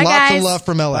 Bye, Lots guys. of love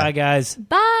from LA. Bye, guys.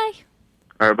 Bye.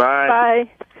 All right, bye.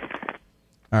 Bye.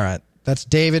 All right. That's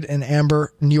David and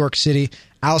Amber, New York City.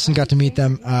 Allison got to meet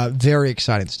them. Very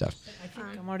exciting stuff. I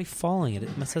think I'm already following it.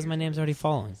 It says my name's already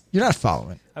following. You're not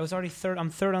following. I was already third. I'm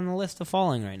third on the list of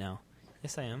following right now.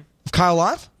 Yes, I am. Kyle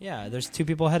Live? Yeah, there's 2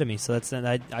 people ahead of me, so that's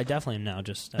I definitely am now.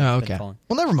 Just Oh, been okay. following.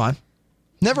 Well, never mind.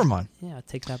 Never mind. Yeah,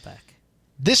 take that back.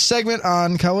 This segment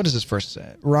on Kyle, what is this first?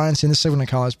 Ryan saying this segment on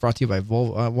Kyle is brought to you by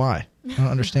Volvo. Why? I don't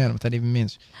understand what that even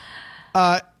means.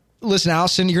 Listen,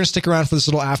 Allison, you're going to stick around for this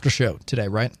little after show today,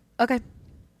 right? Okay.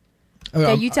 Oh,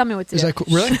 Yeah, you tell me what to is do. that cool?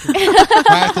 Really?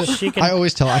 I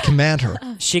always tell. I command her.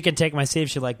 She can take my seat if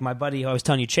she like. My buddy, who I was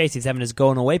telling you, Chase, he's having his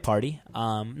going away party.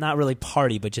 Not really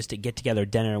party, but just a get together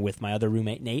dinner with my other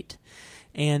roommate Nate,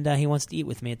 and he wants to eat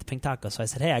with me at the Pink Taco. So I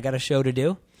said, hey, I got a show to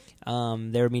do. They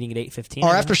were meeting at 8:15.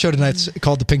 Our after show tonight's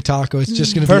called the Pink Taco. It's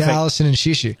just going to be Perfect. Allison and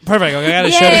Shishi. Perfect. I got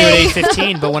a show to do at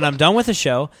 8:15, but when I'm done with the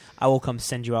show, I will come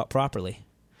send you out properly.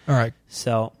 All right.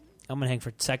 So I'm going to hang for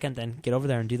a second, then get over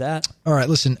there and do that. All right.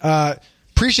 Listen.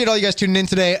 Appreciate all you guys tuning in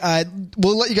today.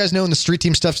 We'll let you guys know when the street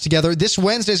team stuff's together. This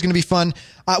Wednesday is going to be fun.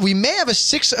 We may have a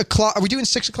 6 o'clock. Are we doing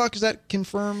 6 o'clock? Is that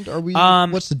confirmed? Are we?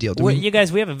 What's the deal? You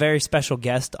guys, we have a very special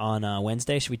guest on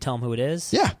Wednesday. Should we tell him who it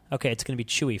is? Yeah. Okay, it's going to be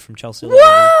Chewy from Chelsea.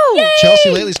 Whoa!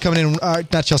 Chelsea Lately's coming in.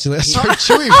 Not Chelsea Lately. Sorry,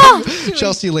 Chewy from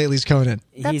Chelsea Lately's coming in.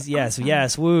 He's yes,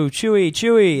 woo,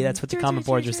 Chewy. That's what the comment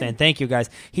boards are saying. Thank you, guys.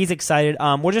 He's excited.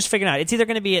 We're just figuring out. It's either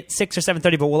going to be at 6 or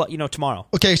 7:30, but we'll let you know tomorrow.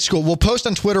 Okay, it's cool. We'll post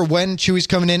on Twitter when Chewy's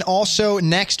coming in. Also,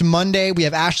 next Monday, we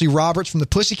have Ashley Roberts from the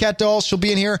Pussycat Dolls. She'll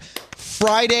be in here.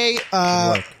 Friday,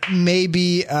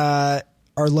 maybe our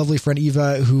lovely friend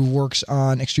Eva, who works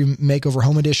on Extreme Makeover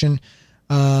Home Edition.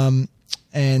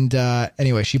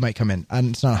 Anyway, she might come in.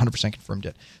 It's not 100% confirmed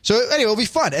yet. So anyway, it'll be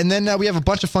fun. And then we have a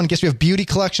bunch of fun guests. We have Beauty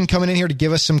Collection coming in here to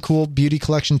give us some cool beauty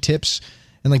collection tips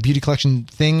and like beauty collection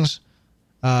things,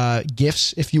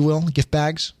 gifts, if you will, gift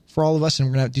bags for all of us. And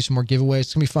we're going to do some more giveaways.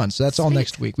 It's going to be fun. So that's all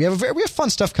next week. We have fun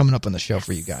stuff coming up on the show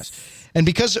for you guys. And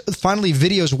because finally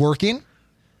video's working,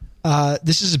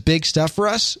 this is big stuff for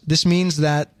us. This means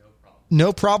that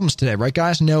no problems today, right,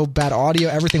 guys? No bad audio.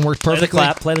 Everything worked perfectly.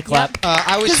 Play the clap.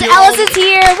 I was Because here Allison's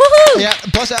here. Woohoo! Yeah,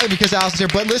 plus because Allison's here.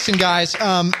 But listen, guys,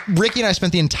 Ricky and I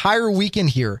spent the entire weekend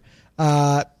here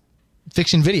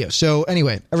fixing videos. So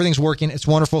anyway, everything's working. It's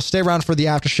wonderful. Stay around for the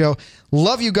after show.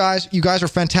 Love you guys. You guys are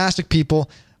fantastic people.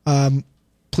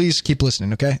 Please keep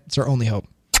listening, okay? It's our only hope.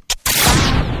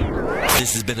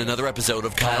 This has been another episode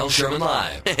of Kyle Sherman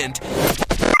Live, and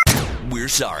we're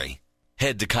sorry.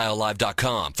 Head to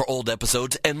KyleLive.com for old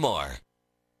episodes and more.